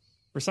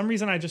for some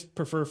reason I just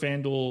prefer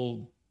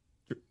FanDuel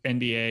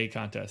NBA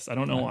contests. I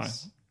don't know why.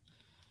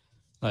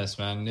 Nice,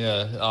 man.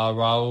 Yeah,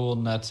 Raul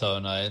Neto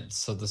night,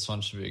 so this one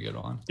should be a good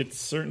one. It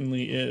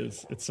certainly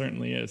is. It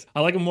certainly is.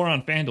 I like him more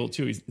on FanDuel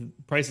too. His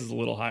price is a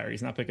little higher.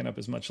 He's not picking up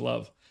as much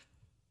love.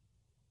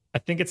 I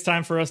think it's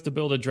time for us to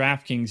build a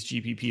DraftKings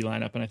GPP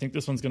lineup, and I think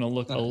this one's going to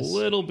look a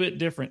little bit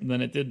different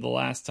than it did the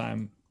last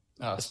time,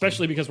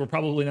 especially because we're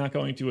probably not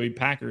going to a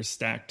Packers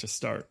stack to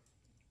start,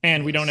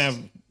 and we don't have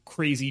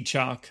crazy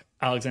chalk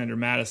Alexander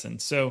Madison.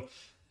 So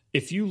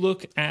if you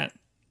look at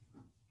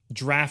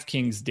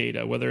DraftKings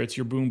data, whether it's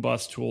your boom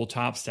bust tool,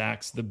 top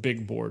stacks, the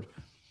big board,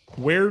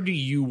 where do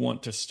you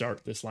want to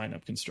start this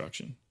lineup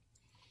construction?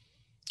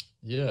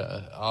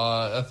 Yeah,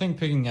 I think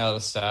picking out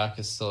a stack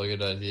is still a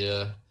good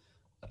idea.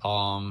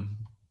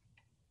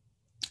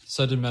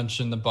 So to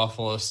mention the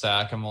Buffalo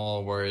stack, I'm a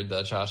little worried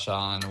that Josh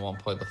Allen won't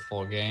play the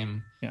full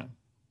game. Yeah.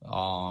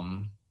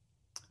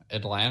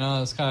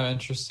 Atlanta is kind of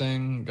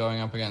interesting going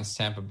up against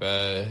Tampa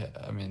Bay.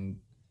 I mean,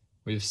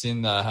 we've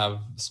seen that have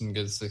some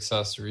good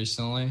success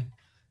recently,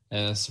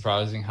 and it's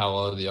surprising how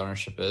low the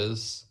ownership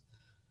is.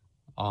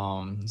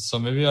 So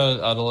maybe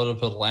I'd a little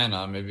bit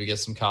Atlanta, maybe get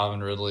some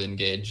Calvin Ridley and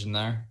Gage in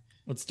there.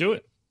 Let's do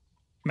it.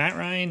 Matt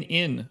Ryan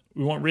in.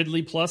 We want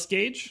Ridley plus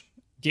Gage.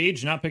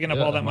 Gage not picking up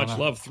all that much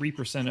love,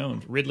 3%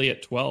 owned. Ridley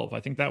at 12. I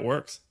think that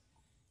works.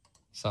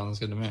 Sounds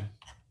good to me.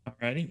 All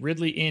righty.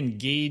 Ridley in,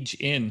 Gage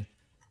in.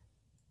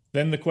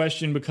 Then the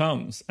question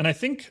becomes, and I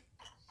think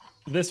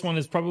this one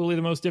is probably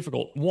the most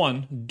difficult.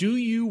 One, do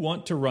you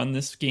want to run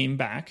this game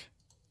back?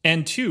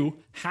 And two,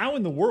 how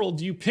in the world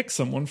do you pick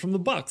someone from the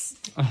Bucks?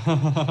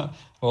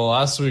 Well,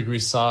 last week we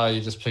saw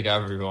you just pick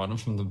everyone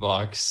from the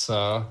Bucks.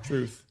 So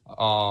truth.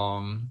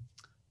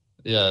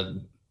 Yeah,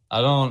 I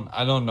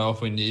don't know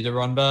if we need a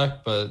run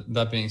back, but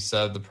that being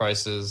said, the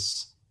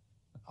prices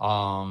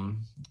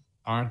aren't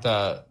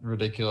that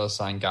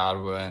ridiculous on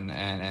Godwin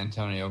and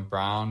Antonio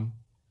Brown.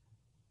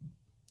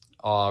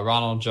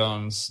 Ronald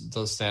Jones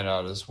does stand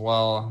out as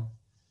well.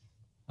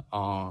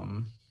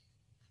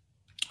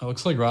 It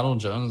looks like Ronald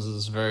Jones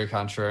is very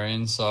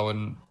contrarian, so I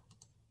wouldn't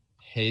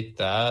hate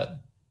that.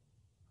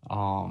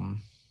 But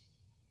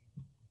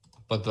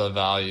the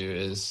value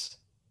is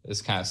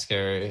kind of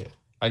scary.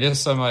 I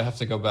guess I might have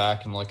to go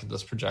back and look at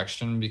this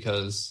projection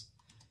because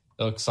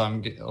it looks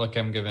like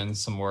I'm giving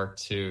some work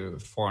to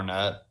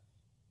Fournette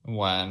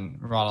when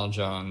Ronald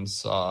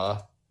Jones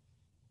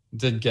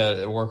did get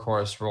a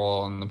workhorse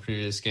role in the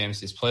previous games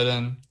he's played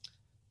in.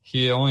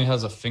 He only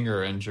has a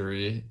finger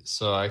injury,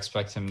 so I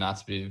expect him not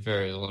to be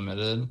very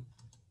limited.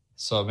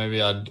 So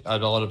maybe I'd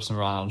load up some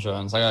Ronald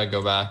Jones. I got to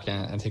go back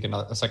and take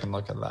a second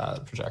look at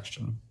that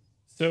projection.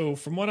 So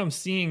from what I'm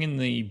seeing in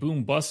the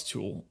boom bust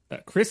tool,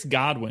 Chris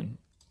Godwin,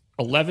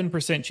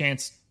 11%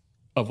 chance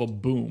of a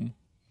boom.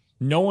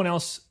 No one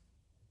else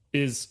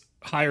is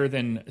higher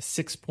than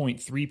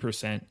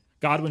 6.3%.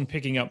 Godwin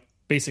picking up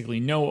basically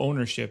no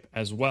ownership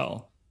as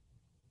well.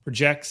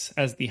 Projects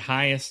as the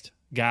highest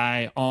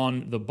guy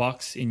on the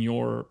Bucks in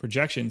your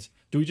projections.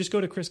 Do we just go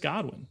to Chris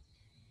Godwin?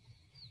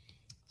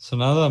 So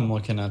now that I'm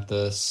looking at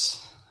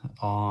this,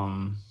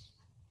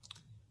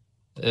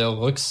 it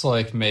looks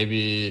like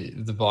maybe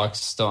the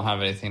Bucks don't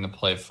have anything to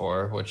play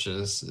for, which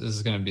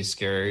is going to be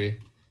scary.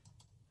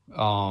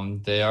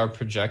 They are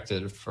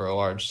projected for a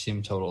large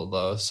team total,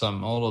 though, so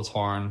I'm a little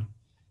torn.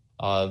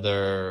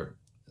 They're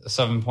a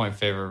 7-point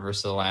favorite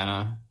versus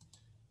Atlanta.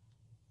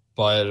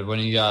 But when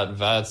you got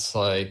vets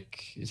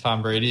like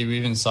Tom Brady, we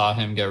even saw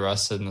him get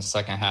rested in the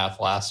second half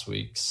last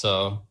week.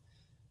 So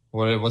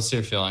what's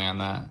your feeling on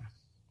that?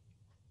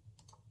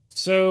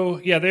 So,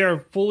 yeah, they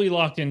are fully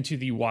locked into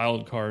the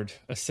wild card,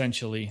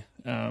 essentially.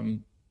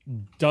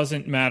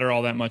 Doesn't matter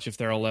all that much if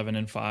they're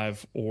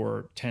 11-5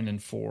 or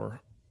 10-4.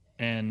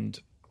 And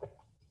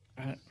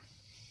I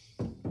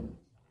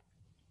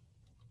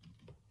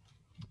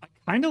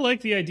kind of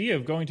like the idea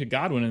of going to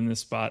Godwin in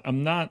this spot.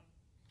 I'm not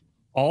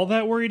all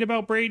that worried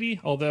about Brady,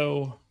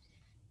 although,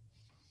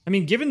 I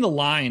mean, given the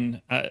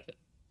line,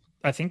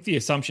 I think the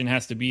assumption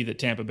has to be that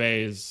Tampa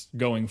Bay is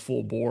going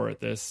full bore at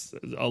this.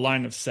 A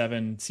line of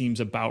 7 seems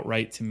about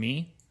right to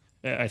me.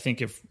 I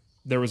think if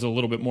there was a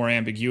little bit more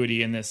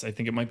ambiguity in this, I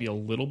think it might be a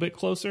little bit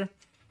closer.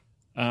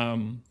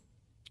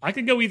 I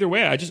could go either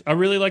way. I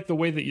really like the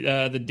way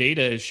that the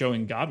data is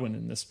showing Godwin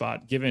in this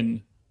spot,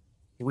 given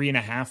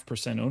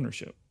 3.5%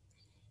 ownership.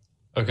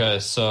 Okay,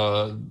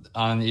 so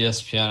on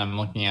ESPN, I'm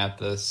looking at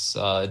this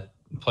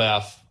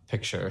playoff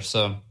picture.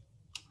 So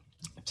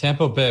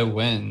Tampa Bay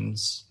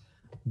wins.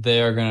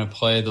 They are going to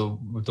play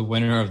the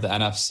winner of the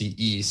NFC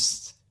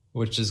East,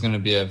 which is going to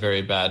be a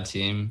very bad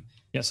team.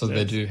 Yes, so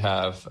they do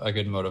have a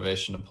good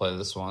motivation to play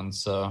this one.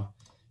 So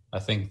I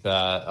think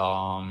that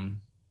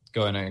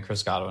going to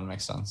Chris Godwin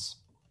makes sense.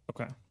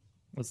 Okay,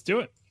 let's do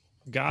it.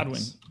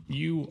 Godwin,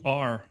 you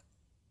are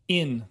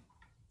in.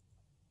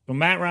 So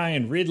Matt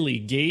Ryan, Ridley,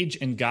 Gage,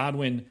 and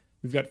Godwin.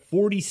 We've got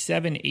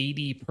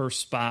 47.80 per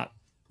spot.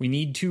 We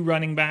need 2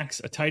 running backs,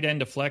 a tight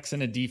end, a flex,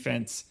 and a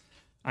defense.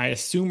 I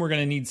assume we're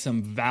going to need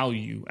some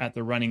value at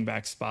the running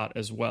back spot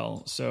as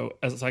well. So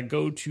as I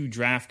go to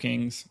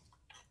DraftKings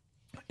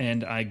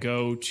and I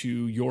go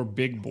to your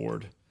big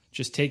board,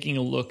 just taking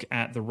a look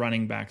at the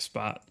running back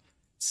spot,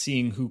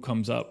 seeing who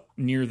comes up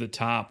near the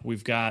top.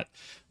 We've got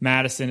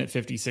Madison at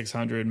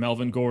 5,600,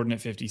 Melvin Gordon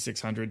at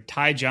 5,600,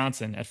 Ty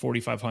Johnson at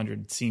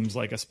 4,500 seems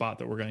like a spot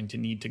that we're going to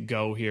need to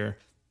go here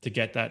to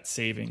get that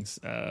savings.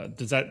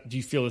 Do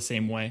you feel the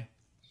same way?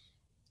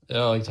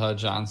 Yeah, I like Ty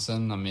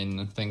Johnson. I mean,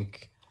 I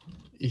think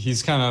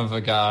he's kind of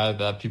a guy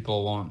that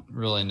people won't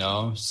really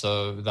know,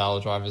 so that'll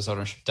drive his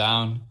ownership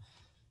down.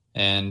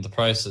 And the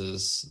price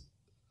is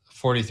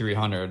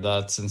 4,300.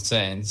 That's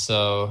insane.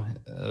 So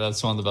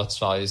that's one of the best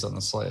values on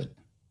the slate.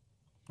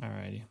 All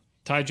righty.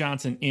 Ty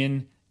Johnson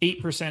in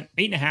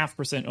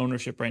 8.5%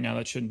 ownership right now.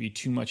 That shouldn't be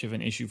too much of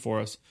an issue for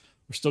us.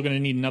 We're still going to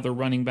need another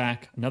running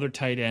back, another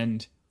tight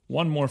end,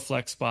 one more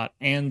flex spot,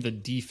 and the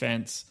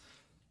defense.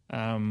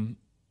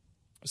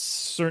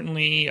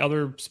 Certainly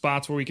other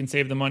spots where we can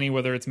save the money,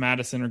 whether it's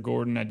Madison or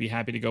Gordon, I'd be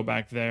happy to go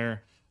back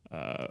there.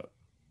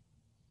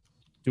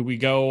 Do we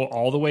go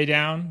all the way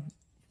down?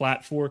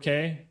 Flat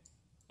 4K?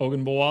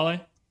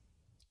 Ogunbowale?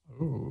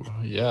 Ooh,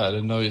 yeah, I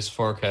didn't know he's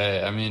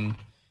 4K. I mean,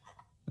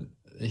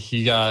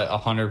 he got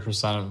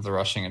 100% of the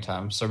rushing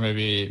attempts, or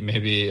maybe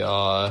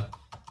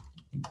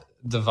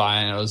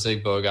Divine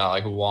Ozigbo got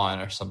like 1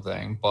 or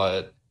something,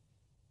 but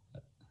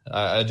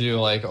I do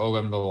like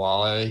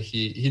Ogunbowale.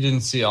 He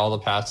didn't see all the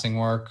passing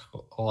work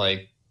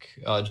like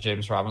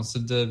James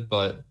Robinson did,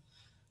 but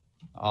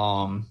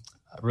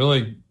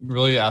really,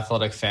 really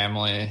athletic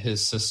family.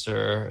 His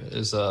sister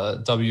is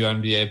a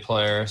WNBA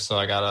player, so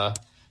I gotta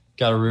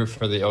root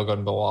for the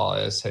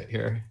Ogunbowales hit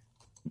here.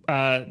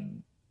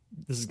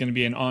 This is going to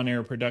be an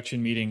on-air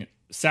production meeting.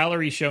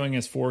 Salary showing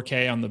as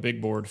 4K on the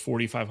big board,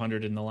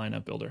 4,500 in the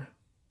lineup builder.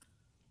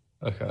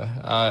 Okay.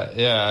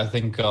 Yeah, I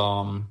think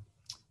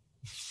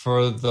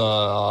for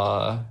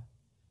the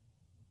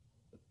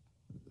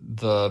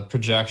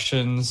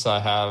projections, I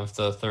have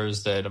the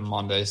Thursday to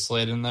Monday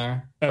slate in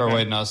there. Okay. Or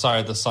wait, no,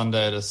 sorry, the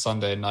Sunday to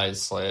Sunday night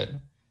slate.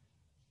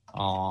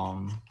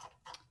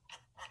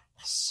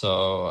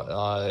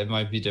 So it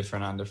might be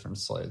different on different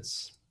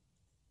slates.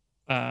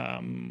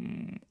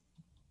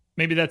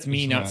 Maybe that's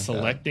me Something not like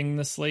selecting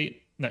the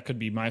slate. That could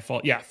be my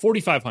fault. Yeah,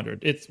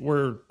 4,500.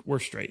 We're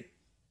straight.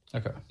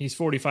 Okay. He's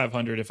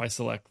 4,500 if I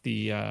select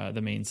the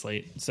main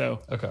slate.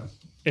 So Okay.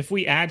 if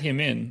we add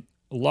him in,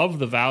 love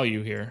the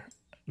value here.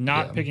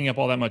 Not picking up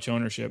all that much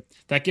ownership.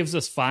 That gives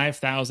us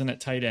 5,000 at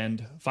tight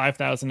end,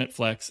 5,000 at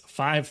flex,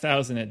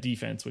 5,000 at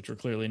defense, which we're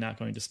clearly not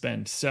going to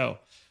spend. So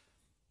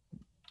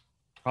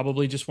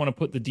probably just want to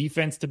put the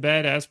defense to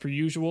bed as per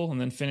usual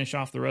and then finish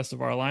off the rest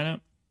of our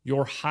lineup.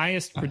 Your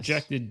highest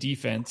projected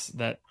defense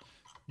that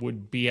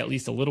would be at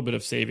least a little bit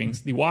of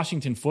savings. The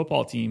Washington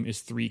football team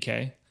is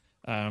 3K.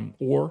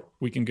 Or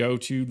we can go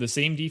to the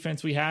same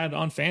defense we had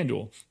on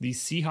FanDuel. The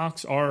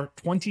Seahawks are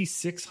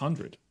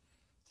 2,600.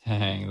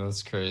 Dang,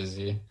 that's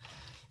crazy.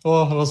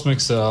 Well, let's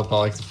mix it up. I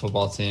like the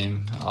football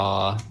team.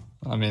 I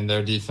mean,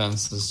 their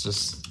defense is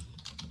just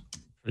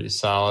pretty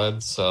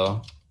solid.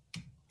 So,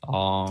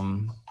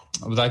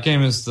 but that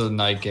game is the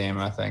night game,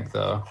 I think,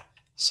 though.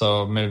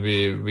 So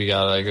maybe we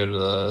gotta go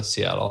to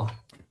Seattle.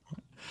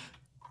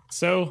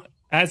 So,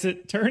 as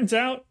it turns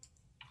out,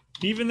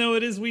 even though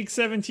it is week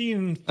 17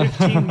 and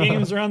 15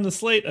 games are on the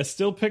slate, I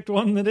still picked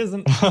one that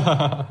isn't.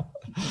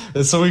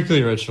 It's a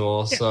weekly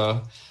ritual,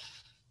 so.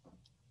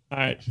 All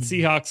right,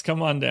 Seahawks,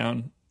 come on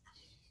down.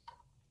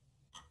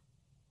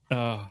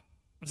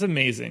 That's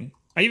amazing.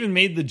 I even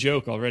made the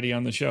joke already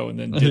on the show and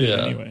then did it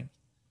anyway.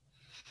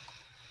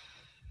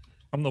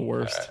 I'm the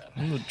worst.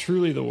 Right. I'm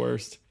truly the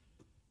worst.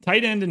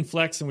 Tight end and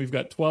flex, and we've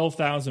got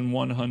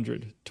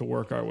 12,100 to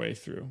work our way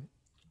through.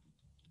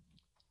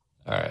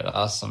 All right,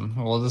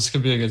 awesome. Well, this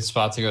could be a good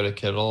spot to go to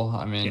Kittle.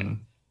 I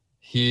mean,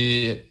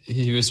 he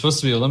was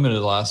supposed to be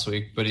limited last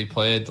week, but he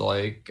played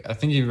I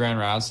think he ran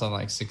routes on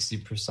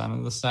 60%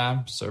 of the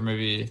snaps, or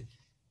maybe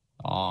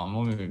let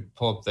me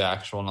pull up the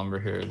actual number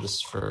here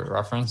just for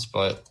reference.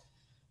 But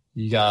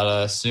you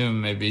gotta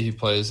assume maybe he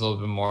plays a little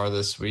bit more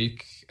this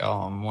week,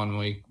 1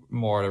 week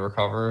more to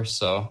recover.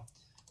 So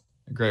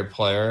a great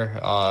player,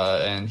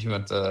 and he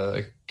went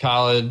to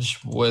college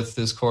with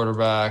his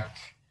quarterback.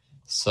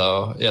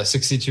 So,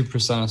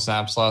 62% of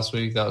snaps last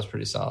week. That was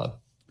pretty solid.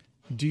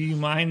 Do you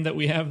mind that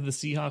we have the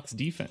Seahawks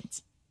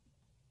defense?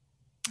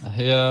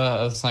 Yeah,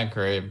 that's not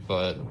great,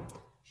 but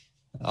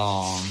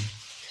I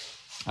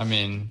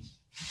mean,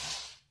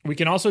 we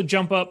can also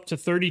jump up to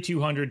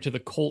 3,200 to the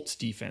Colts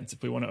defense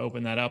if we want to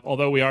open that up.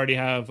 Although we already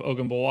have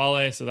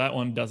Ogunbowale, so that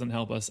one doesn't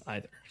help us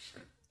either.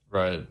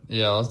 Right.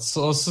 Yeah, let's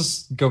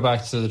just go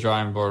back to the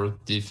drawing board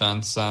with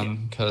defense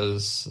then,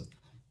 because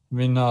I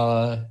mean,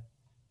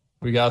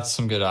 we got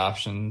some good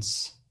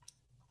options,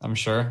 I'm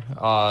sure.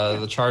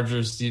 The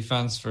Chargers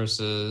defense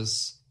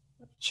versus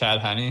Chad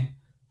Henne.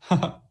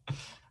 I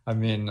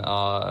mean,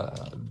 I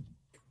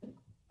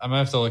might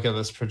have to look at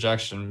this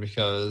projection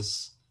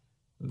because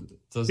it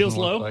doesn't feels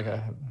look low. Like I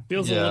have.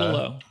 Feels a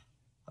little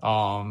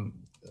low.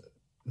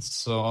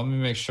 So let me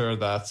make sure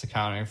that's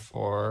accounting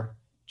for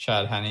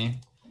Chad Henne.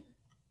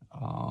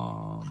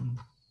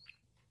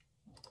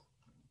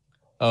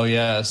 Oh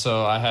yeah,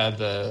 so I had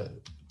the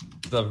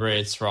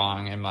rates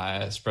wrong in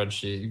my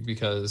spreadsheet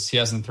because he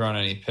hasn't thrown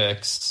any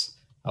picks.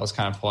 I was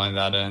kind of pulling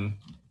that in.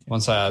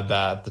 Once I add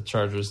that, the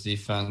Chargers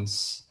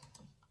defense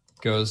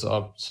goes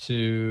up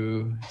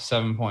to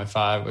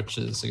 7.5, which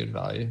is a good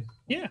value.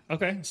 Yeah,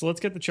 okay. So let's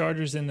get the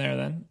Chargers in there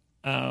then.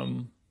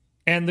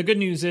 And the good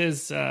news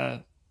is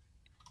Chad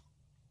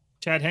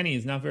Henne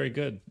is not very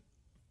good.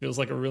 Feels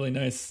like a really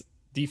nice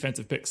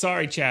defensive pick.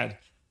 Sorry, Chad.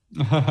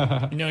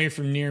 I know you're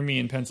from near me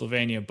in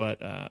Pennsylvania, but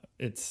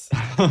it's,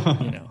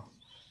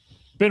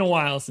 been a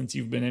while since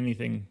you've been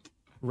anything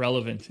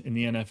relevant in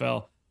the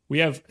NFL. We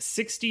have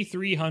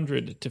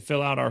 6,300 to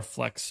fill out our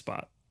flex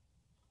spot.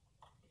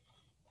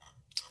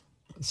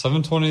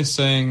 720 is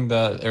saying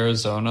that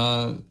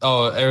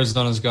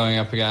Arizona's going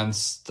up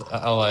against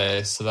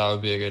LA, so that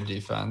would be a good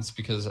defense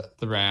because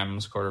the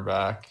Rams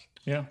quarterback.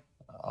 Yeah.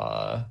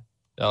 I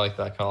like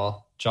that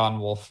call. John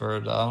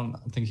Wolford, I don't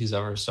think he's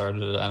ever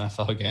started an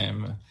NFL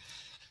game.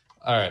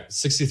 All right,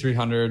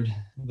 6,300.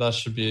 That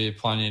should be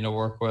plenty to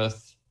work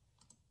with.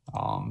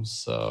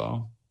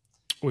 So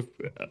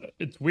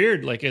it's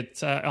weird.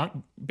 It's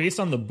based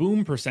on the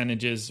boom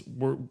percentages.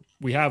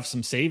 We have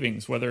some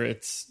savings, whether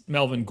it's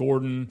Melvin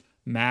Gordon,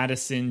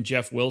 Madison,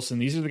 Jeff Wilson.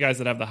 These are the guys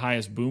that have the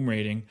highest boom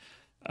rating.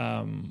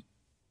 From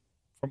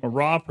a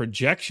raw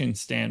projection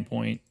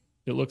standpoint,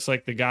 it looks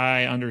like the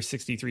guy under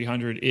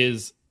 6,300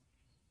 is,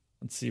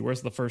 let's see,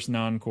 where's the first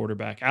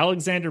non-quarterback?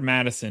 Alexander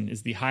Madison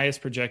is the highest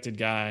projected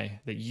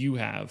guy that you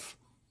have.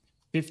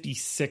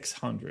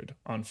 5,600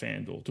 on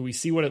FanDuel. Do we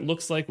see what it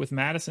looks like with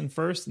Madison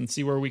first and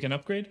see where we can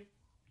upgrade?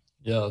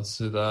 Yeah, let's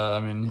do that. I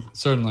mean,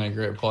 certainly a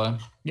great play.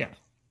 Yeah.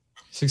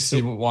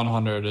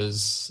 6,100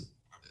 is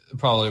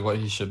probably what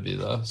he should be,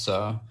 though.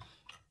 So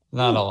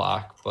Not a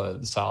lock,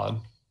 but solid.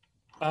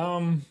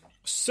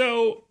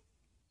 So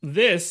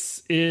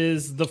this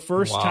is the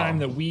first Wow. time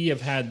that we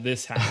have had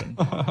this happen.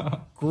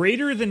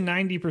 Greater than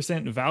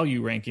 90%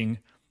 value ranking,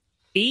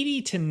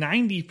 80 to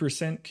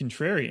 90%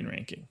 contrarian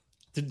ranking.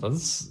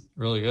 That's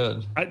really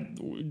good.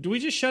 Do we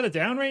just shut it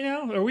down right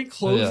now? Are we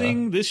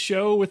closing this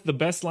show with the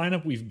best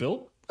lineup we've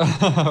built?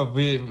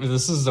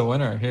 This is the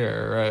winner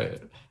here,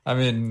 right? I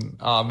mean,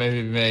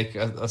 maybe make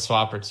a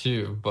swap or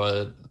two,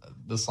 but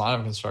this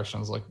lineup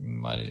construction is looking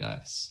mighty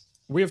nice.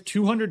 We have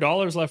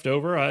 $200 left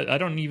over. I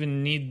don't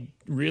even need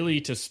really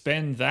to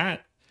spend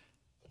that.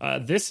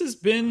 This has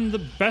been the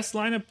best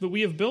lineup that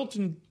we have built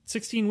in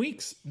 16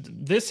 weeks.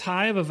 This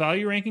high of a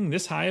value ranking,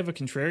 this high of a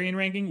contrarian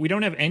ranking. We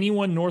don't have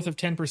anyone north of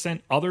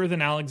 10% other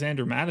than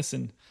Alexander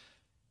Madison.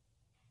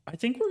 I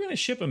think we're going to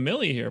ship a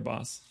milli here,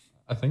 boss.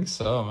 I think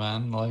so,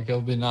 man. Like,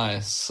 it'll be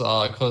nice.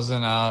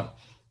 Closing out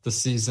the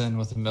season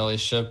with a milli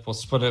ship. We'll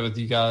split it with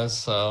you guys,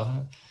 so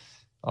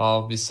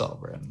I'll be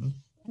celebrating.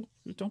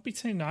 Don't be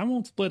saying, no, I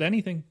won't split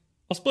anything.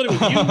 I'll split it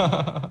with you.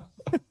 I'm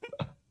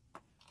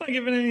not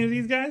giving any of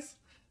these guys.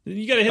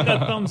 You got to hit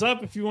that thumbs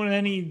up if you want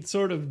any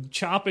sort of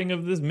chopping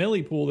of this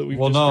milli pool that we've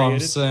just created. I'm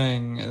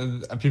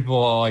saying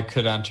people like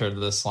could enter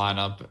this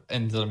lineup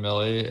into the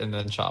milli and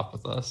then chop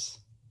with us.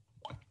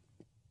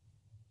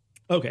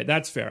 Okay,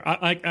 that's fair.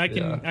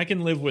 I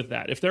can live with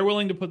that. If they're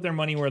willing to put their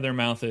money where their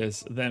mouth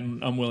is, then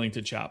I'm willing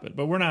to chop it.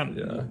 But we're not.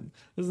 We're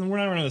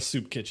not running a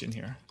soup kitchen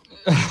here.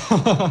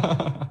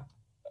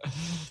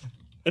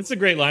 It's a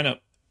great lineup.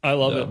 I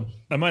love it.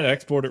 I might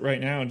export it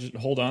right now and just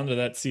hold on to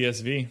that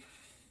CSV.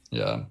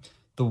 Yeah.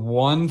 The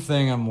one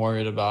thing I'm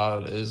worried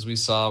about is we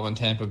saw when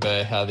Tampa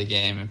Bay had the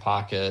game in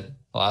pocket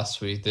last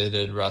week, they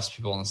did rest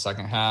people in the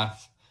second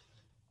half.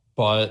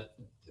 But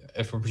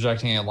if we're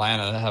projecting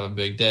Atlanta to have a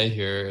big day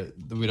here,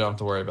 we don't have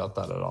to worry about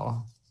that at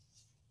all.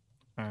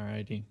 All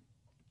righty.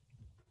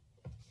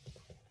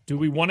 Do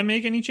we want to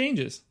make any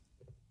changes?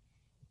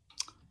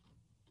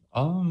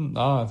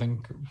 No, I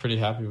think pretty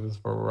happy with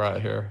where we're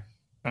at here.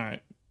 All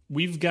right.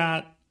 We've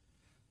got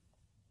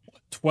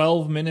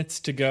 12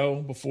 minutes to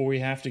go before we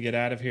have to get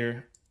out of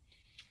here.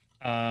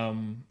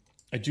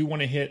 I do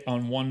want to hit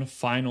on one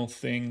final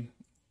thing,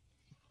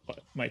 but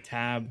my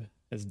tab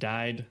has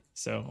died,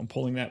 so I'm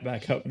pulling that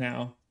back up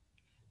now.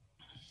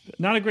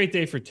 Not a great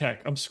day for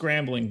tech. I'm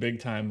scrambling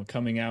big time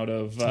coming out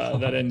of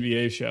that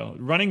NBA show.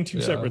 Running two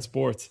separate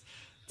sports.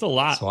 It's a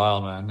lot. It's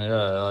wild, man.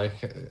 Yeah,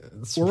 like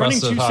it's We're running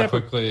impressive two how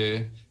separate...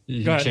 quickly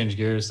you can change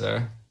gears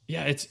there.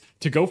 Yeah, it's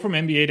to go from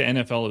NBA to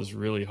NFL is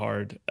really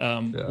hard.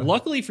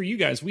 Luckily for you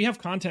guys, we have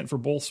content for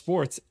both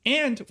sports,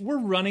 and we're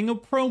running a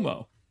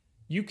promo.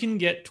 You can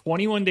get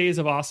 21 days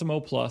of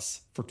Awesemo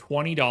Plus for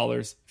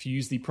 $20 if you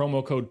use the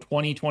promo code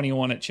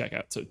 2021 at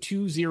checkout. So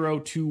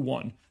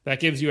 2021. That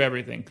gives you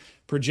everything.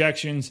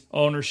 Projections,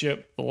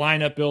 ownership, the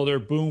lineup builder,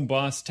 boom,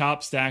 bust,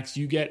 top stacks.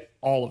 You get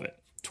all of it.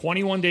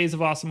 21 days of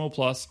Awesemo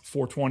Plus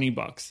for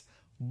 $20.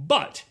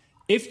 But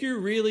if you're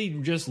really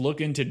just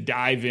looking to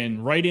dive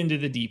in right into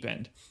the deep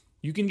end,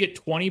 you can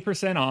get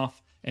 20%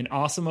 off an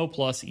Awesemo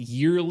Plus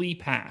yearly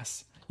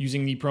pass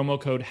using the promo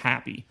code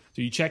HAPPY.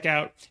 So you check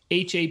out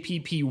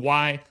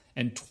HAPPY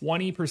and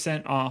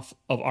 20% off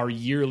of our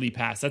yearly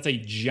pass. That's a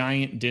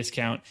giant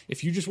discount.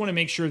 If you just want to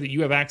make sure that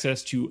you have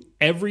access to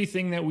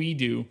everything that we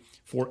do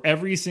for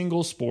every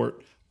single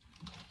sport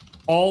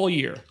all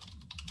year,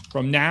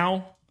 from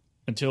now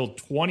until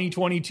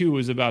 2022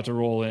 is about to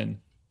roll in,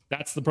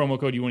 that's the promo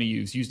code you want to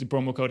use. Use the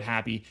promo code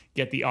HAPPY.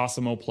 Get the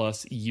Awesemo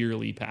Plus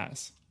yearly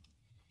pass.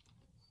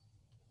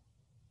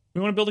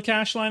 We want to build a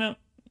cash lineup?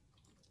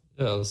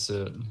 Yeah, let's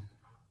do it.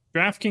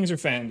 DraftKings or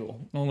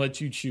FanDuel? I'll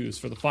let you choose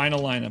for the final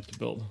lineup to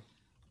build.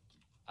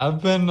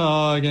 I've been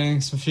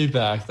getting some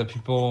feedback that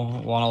people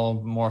want a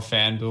little more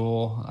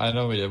FanDuel. I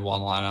know we did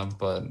one lineup,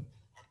 but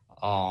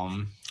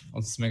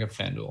let's make a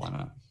FanDuel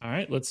lineup. All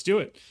right, let's do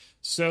it.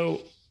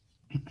 So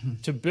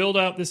to build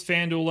out this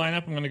FanDuel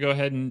lineup, I'm going to go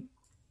ahead and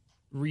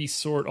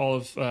resort all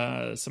of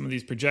some of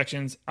these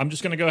projections. I'm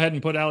just going to go ahead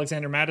and put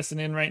Alexander Madison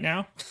in right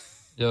now.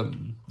 Yep.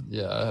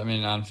 Yeah, I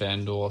mean, on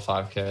FanDuel,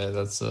 5K,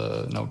 that's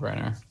a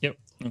no-brainer. Yep.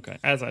 Okay,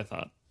 as I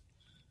thought.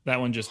 That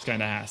one just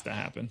kind of has to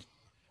happen.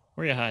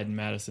 Where are you hiding,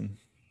 Madison?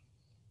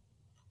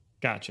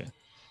 Gotcha.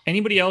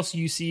 Anybody else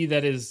you see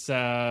that is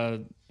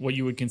what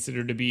you would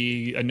consider to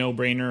be a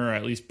no-brainer or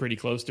at least pretty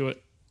close to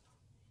it?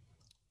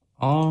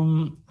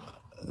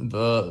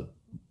 The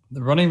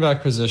running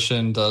back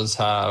position does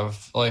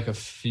have like a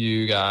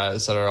few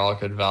guys that are all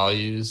good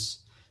values.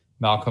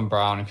 Malcolm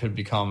Brown could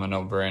become a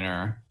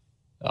no-brainer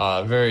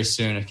very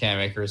soon if Cam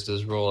Akers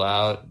does rule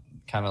out,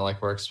 kind of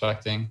like we're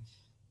expecting.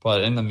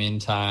 But in the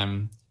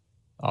meantime,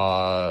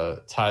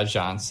 Ty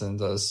Johnson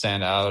does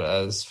stand out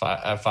as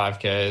at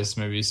 5K as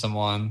maybe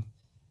someone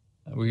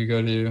we could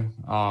go to.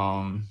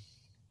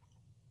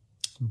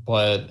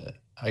 But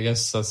I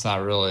guess that's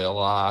not really a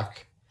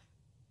lock.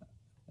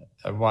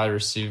 A wide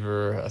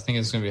receiver, I think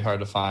it's going to be hard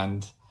to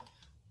find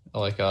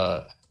like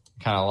a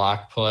kind of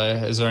lock play.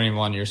 Is there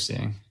anyone you're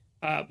seeing?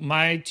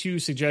 My two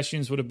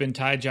suggestions would have been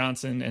Ty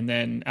Johnson and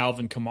then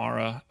Alvin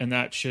Kamara, and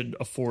that should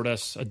afford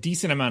us a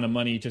decent amount of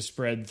money to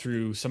spread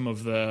through some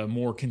of the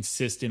more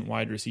consistent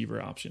wide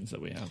receiver options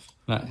that we have.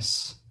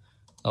 Nice.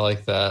 I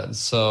like that.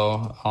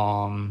 So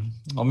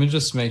let me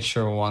just make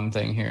sure one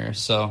thing here.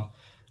 So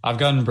I've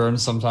gotten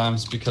burned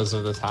sometimes because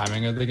of the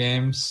timing of the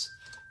games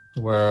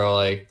where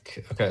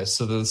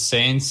so the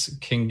Saints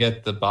can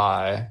get the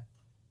bye.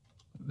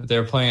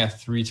 They're playing at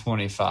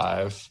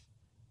 325.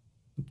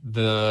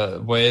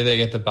 The way they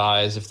get the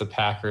bye is if the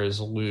Packers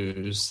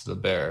lose the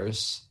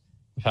Bears.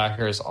 The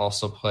Packers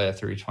also play at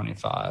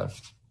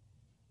 325.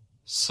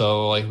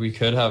 So we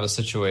could have a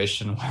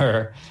situation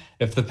where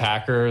if the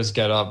Packers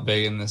get up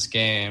big in this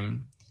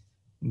game,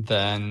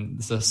 then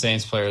the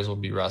Saints players will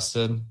be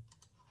rested.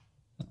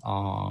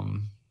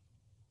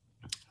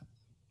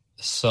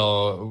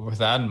 So with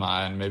that in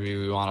mind, maybe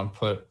we want to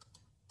put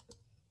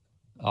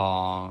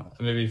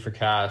maybe for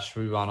cash,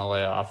 we want to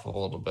lay off a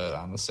little bit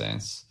on the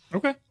Saints.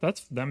 Okay,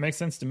 that makes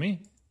sense to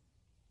me.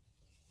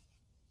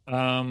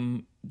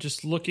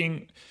 Just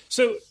looking,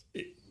 so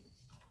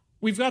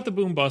we've got the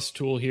boom bust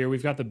tool here.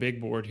 We've got the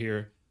big board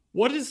here.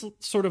 What is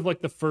sort of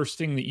the first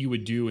thing that you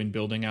would do in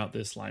building out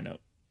this lineup?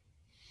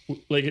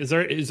 Is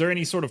there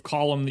any sort of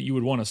column that you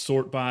would want to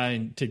sort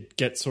by to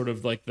get sort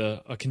of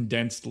a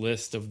condensed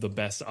list of the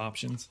best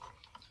options?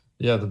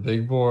 Yeah, the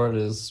big board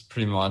is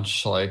pretty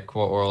much what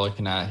we're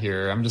looking at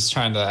here. I'm just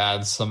trying to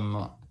add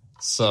some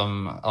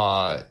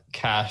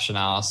cash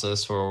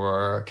analysis where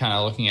we're kind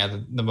of looking at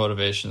the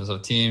motivations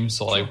of teams.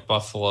 So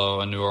Buffalo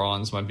and New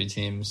Orleans might be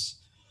teams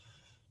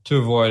to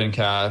avoid in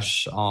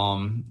cash.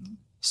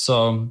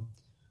 So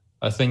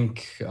I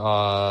think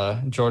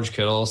George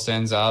Kittle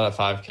stands out at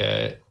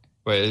 5K.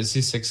 Wait, is he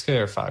 6K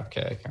or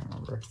 5K? I can't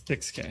remember.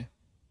 6K.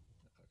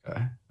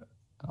 Okay.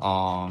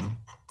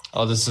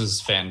 This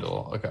is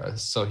FanDuel. Okay,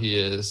 so he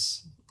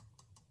is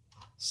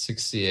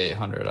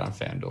 6,800 on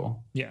FanDuel.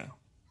 Yeah.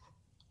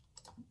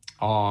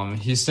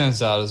 He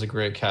stands out as a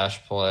great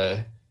cash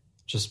play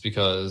just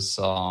because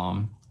it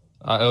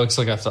looks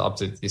like I have to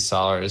update these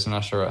salaries. I'm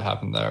not sure what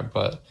happened there,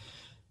 but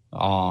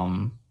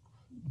a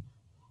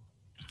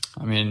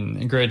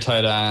great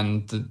tight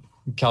end.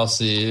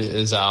 Kelsey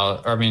is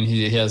out.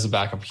 He has a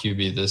backup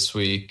QB this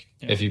week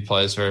if he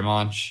plays very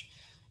much.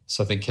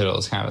 So I think Kittle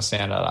is kind of a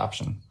standout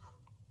option.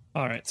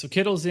 All right, so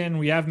Kittle's in.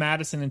 We have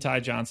Madison and Ty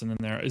Johnson in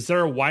there. Is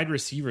there a wide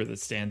receiver that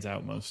stands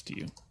out most to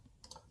you?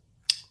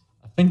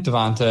 I think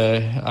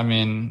Devontae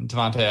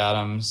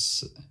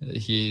Adams,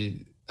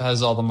 he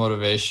has all the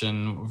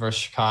motivation versus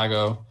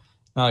Chicago.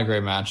 Not a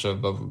great matchup,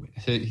 but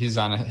he's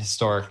on a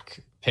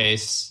historic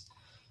pace.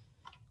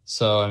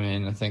 So,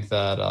 I think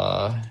that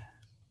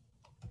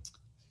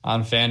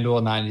on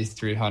FanDuel,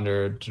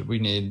 9,300, we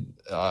need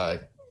a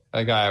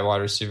guy, a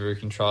wide receiver we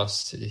can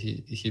trust.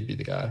 He'd be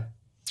the guy.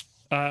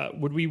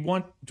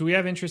 Do we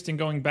have interest in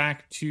going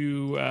back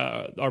to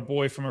our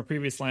boy from our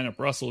previous lineup,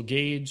 Russell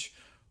Gage?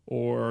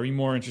 Or are you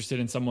more interested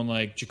in someone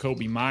like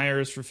Jacoby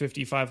Myers for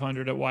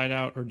 5,500 at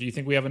wideout? Or do you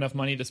think we have enough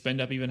money to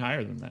spend up even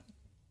higher than that?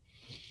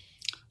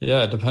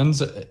 Yeah, it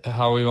depends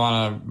how we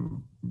want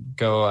to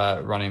go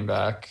at running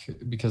back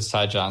because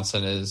Ty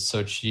Johnson is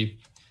so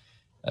cheap.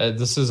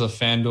 This is a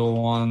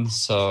FanDuel one,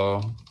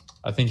 so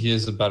I think he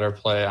is a better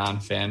play on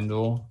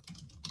FanDuel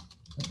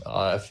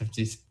at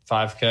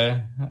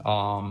 55K.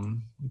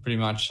 Pretty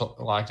much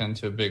locked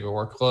into a bigger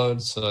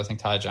workload, so I think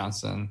Ty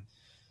Johnson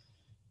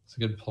is a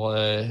good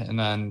play. And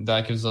then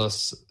that gives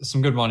us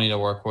some good money to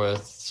work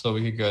with, so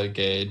we could go to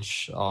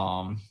Gage.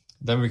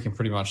 Then we can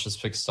pretty much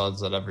just pick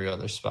studs at every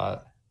other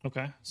spot.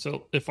 Okay,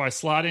 so if I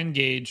slot in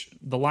Gage,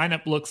 the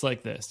lineup looks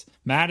like this.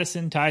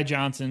 Madison, Ty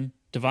Johnson,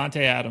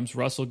 Devontae Adams,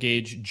 Russell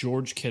Gage,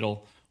 George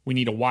Kittle. We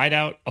need a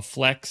wideout, a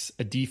flex,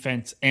 a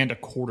defense, and a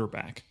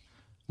quarterback.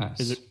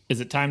 Nice.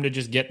 Is it time to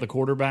just get the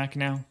quarterback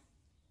now?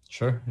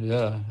 Sure,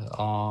 yeah.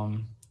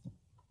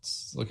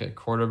 Let's look at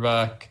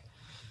quarterback.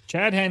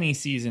 Chad Henne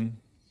season.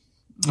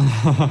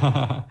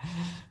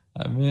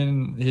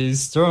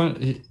 He's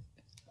throwing...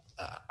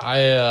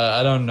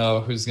 I don't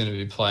know who's going to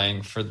be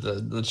playing for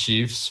the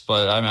Chiefs,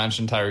 but I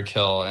imagine Tyreek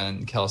Hill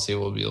and Kelsey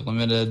will be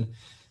limited.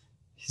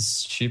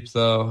 He's cheap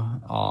though,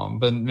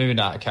 but maybe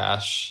not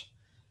cash.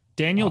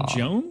 Daniel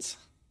Jones?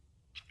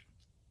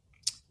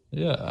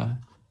 Yeah.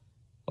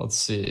 Let's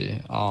see.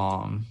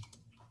 I'm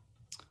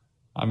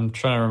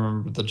trying to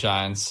remember the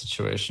Giants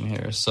situation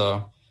here.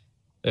 So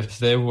if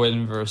they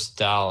win versus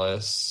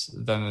Dallas,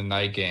 then the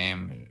night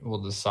game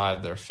will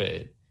decide their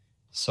fate.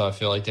 So I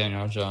feel like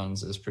Daniel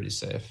Jones is pretty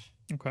safe.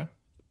 Okay.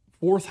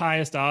 Fourth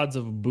highest odds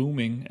of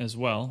booming as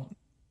well.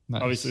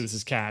 Nice. Obviously, this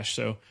is cash,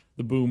 so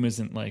the boom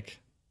isn't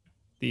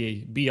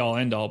the be-all,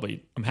 end-all, but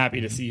I'm happy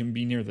to see him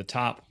be near the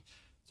top.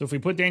 So if we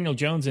put Daniel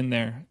Jones in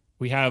there,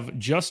 we have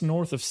just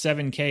north of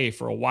 7K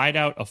for a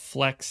wideout, a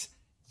flex,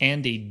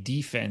 and a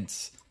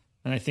defense.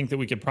 And I think that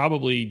we could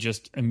probably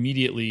just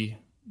immediately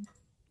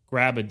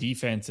grab a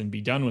defense and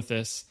be done with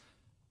this.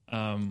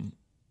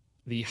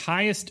 The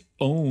highest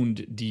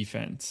owned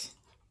defense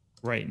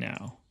right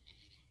now,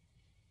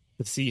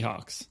 the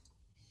Seahawks,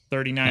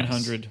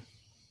 3,900. Nice.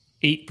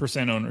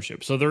 8%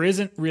 ownership. So there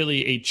isn't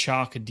really a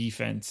chalk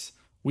defense.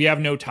 We have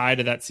no tie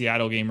to that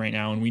Seattle game right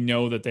now, and we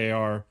know that they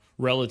are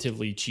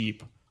relatively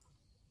cheap.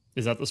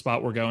 Is that the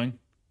spot we're going?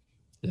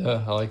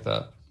 Yeah, I like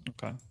that.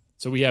 Okay.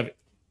 So we have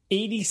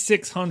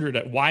 8,600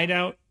 at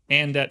wideout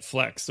and at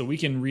flex. So we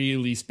can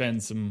really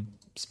spend some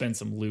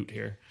loot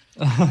here.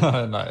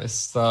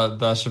 Nice.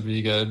 That should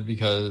be good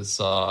because,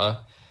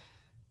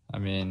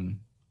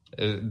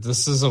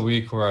 this is a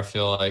week where I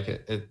feel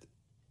like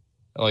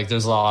like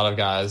there's a lot of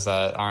guys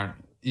that aren't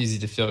easy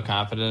to feel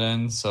confident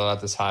in. So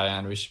at this high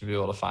end, we should be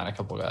able to find a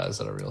couple guys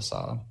that are real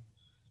solid.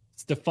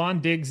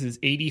 Stephon Diggs is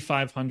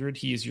 8,500.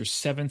 He is your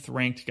 7th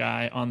ranked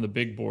guy on the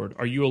big board.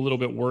 Are you a little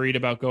bit worried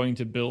about going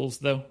to Bills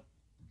though?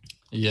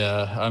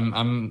 Yeah,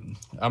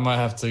 I might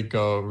have to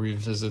go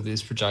revisit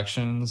these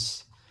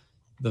projections.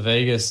 The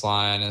Vegas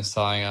line is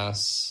telling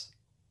us,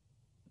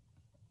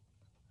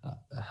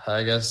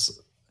 I guess,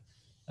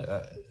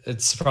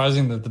 it's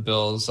surprising that the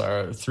Bills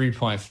are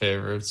 3-point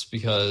favorites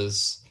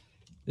because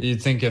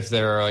you'd think if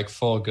they were like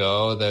full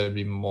go, they would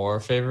be more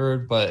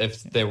favored. But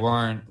if they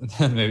weren't,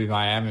 then maybe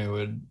Miami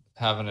would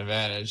have an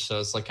advantage. So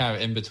it's like kind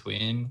of in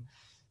between.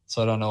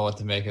 So I don't know what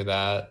to make of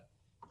that.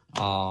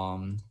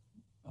 Thoughts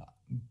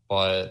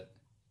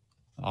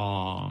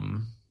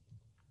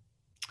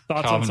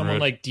on someone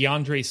like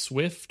DeAndre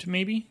Swift,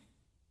 maybe?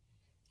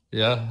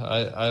 Yeah,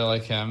 I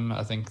like him.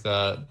 I think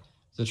that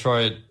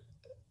Detroit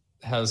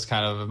has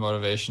kind of a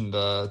motivation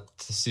to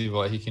see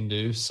what he can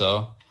do.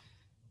 So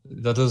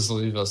that does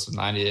leave us with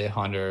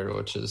 9,800,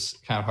 which is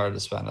kind of hard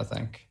to spend, I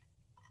think.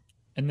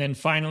 And then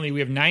finally, we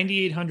have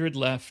 9,800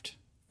 left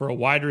for a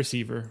wide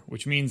receiver,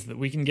 which means that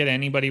we can get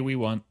anybody we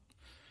want.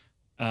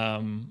 I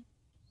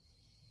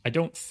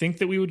don't think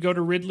that we would go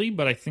to Ridley,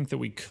 but I think that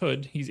we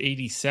could. He's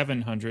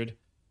 8,700.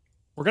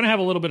 We're going to have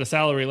a little bit of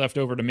salary left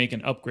over to make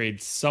an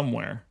upgrade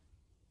somewhere.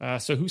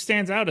 So who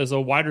stands out as a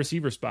wide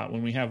receiver spot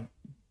when we have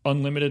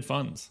unlimited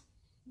funds?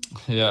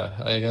 Yeah,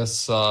 I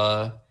guess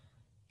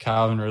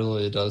Calvin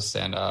Ridley does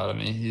stand out. I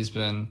mean, he's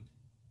been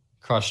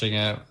crushing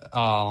it.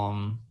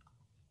 Although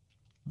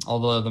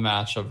the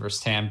matchup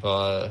versus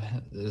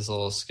Tampa is a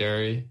little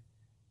scary.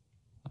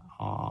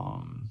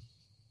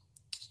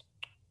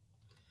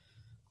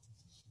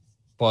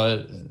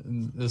 But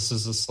this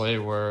is a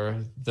slate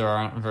where there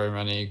aren't very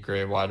many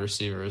great wide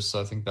receivers,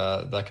 so I think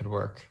that could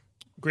work.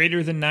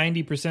 Greater than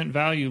 90%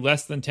 value,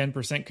 less than 10%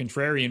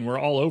 contrarian. We're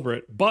all over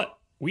it, but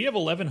we have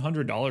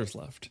 $1,100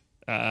 left.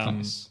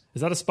 Nice.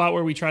 Is that a spot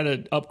where we try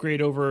to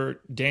upgrade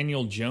over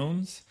Daniel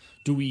Jones?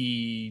 Do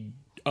we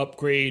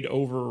upgrade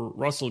over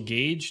Russell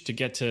Gage to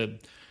get to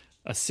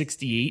a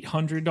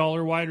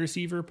 $6,800 wide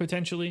receiver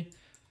potentially?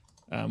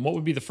 What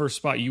would be the first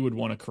spot you would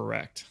want to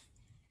correct?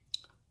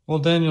 Well,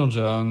 Daniel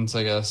Jones,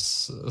 I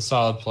guess, a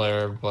solid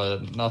player,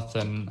 but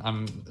nothing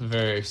I'm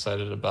very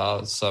excited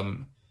about. So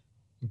I'm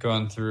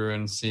going through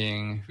and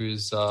seeing who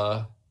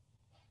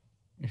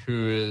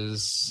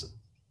is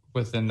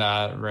within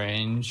that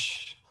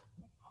range.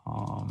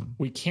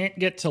 We can't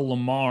get to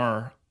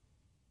Lamar,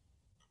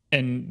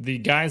 and the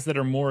guys that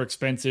are more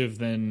expensive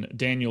than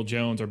Daniel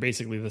Jones are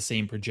basically the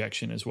same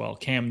projection as well.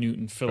 Cam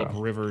Newton, Phillip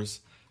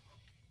Rivers.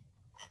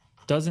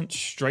 Doesn't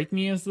strike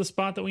me as the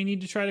spot that we need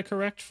to try to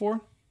correct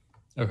for.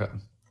 Okay.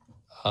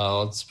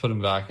 Let's put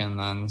him back in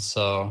then.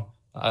 So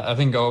I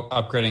think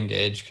upgrading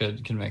Gage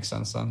could make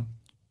sense then.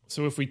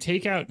 So if we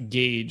take out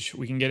Gage,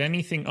 we can get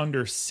anything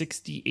under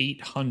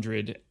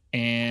 6,800,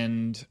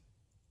 and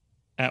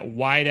at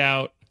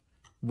wideout,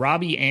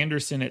 Robbie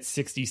Anderson at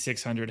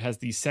 6,600 has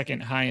the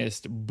second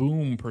highest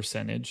boom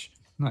percentage.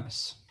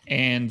 Nice.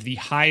 And the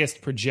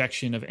highest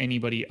projection of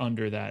anybody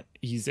under that.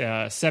 He's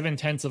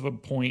 0.7 of a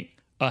point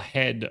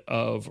ahead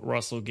of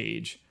Russell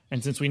Gage.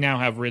 And since we now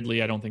have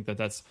Ridley, I don't think that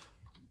that's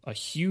a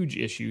huge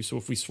issue. So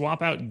if we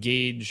swap out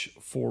Gage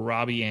for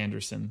Robbie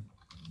Anderson,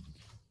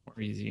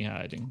 where is he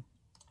hiding?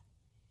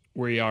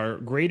 We are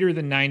greater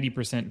than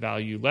 90%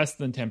 value, less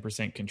than 10%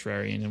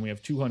 contrarian, and we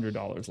have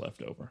 $200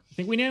 left over. I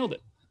think we nailed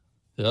it.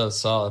 Yeah, that's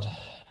solid.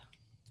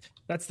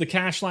 That's the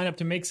cash lineup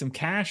to make some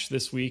cash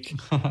this week.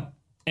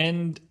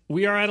 And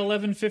we are at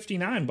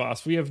 11:59,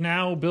 boss. We have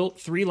now built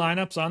 3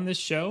 lineups on this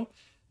show,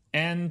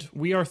 and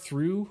we are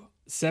through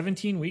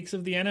 17 weeks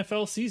of the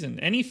NFL season.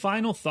 Any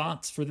final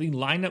thoughts for the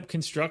lineup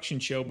construction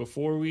show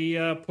before we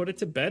put it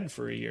to bed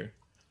for a year?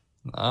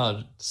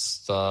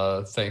 Thanks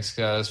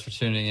guys for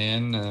tuning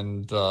in,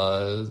 and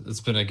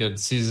it's been a good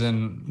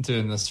season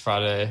doing this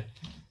Friday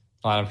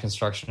lineup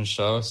construction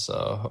show.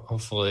 So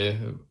hopefully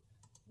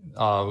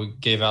we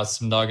gave out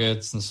some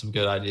nuggets and some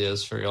good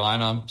ideas for your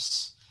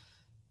lineups,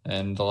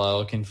 and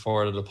looking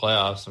forward to the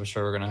playoffs. I'm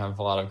sure we're going to have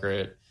a lot of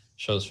great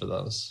shows for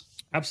those.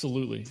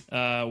 Absolutely.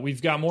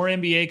 We've got more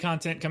NBA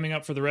content coming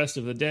up for the rest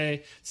of the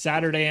day.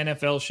 Saturday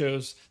NFL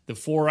shows, the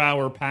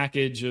 4-hour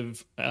package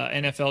of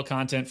NFL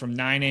content from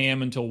 9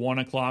 a.m. until 1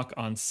 o'clock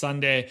on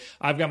Sunday.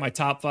 I've got my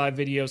top 5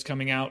 videos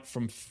coming out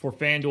for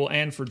FanDuel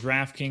and for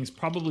DraftKings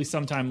probably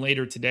sometime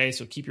later today,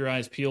 so keep your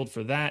eyes peeled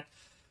for that.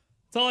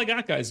 That's all I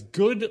got, guys.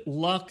 Good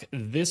luck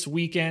this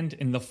weekend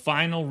in the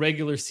final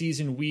regular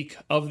season week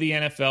of the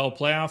NFL.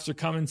 Playoffs are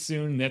coming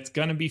soon. That's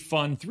going to be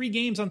fun. 3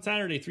 games on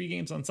Saturday, 3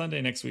 games on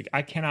Sunday next week.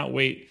 I cannot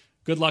wait.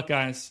 Good luck,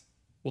 guys.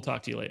 We'll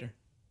talk to you later.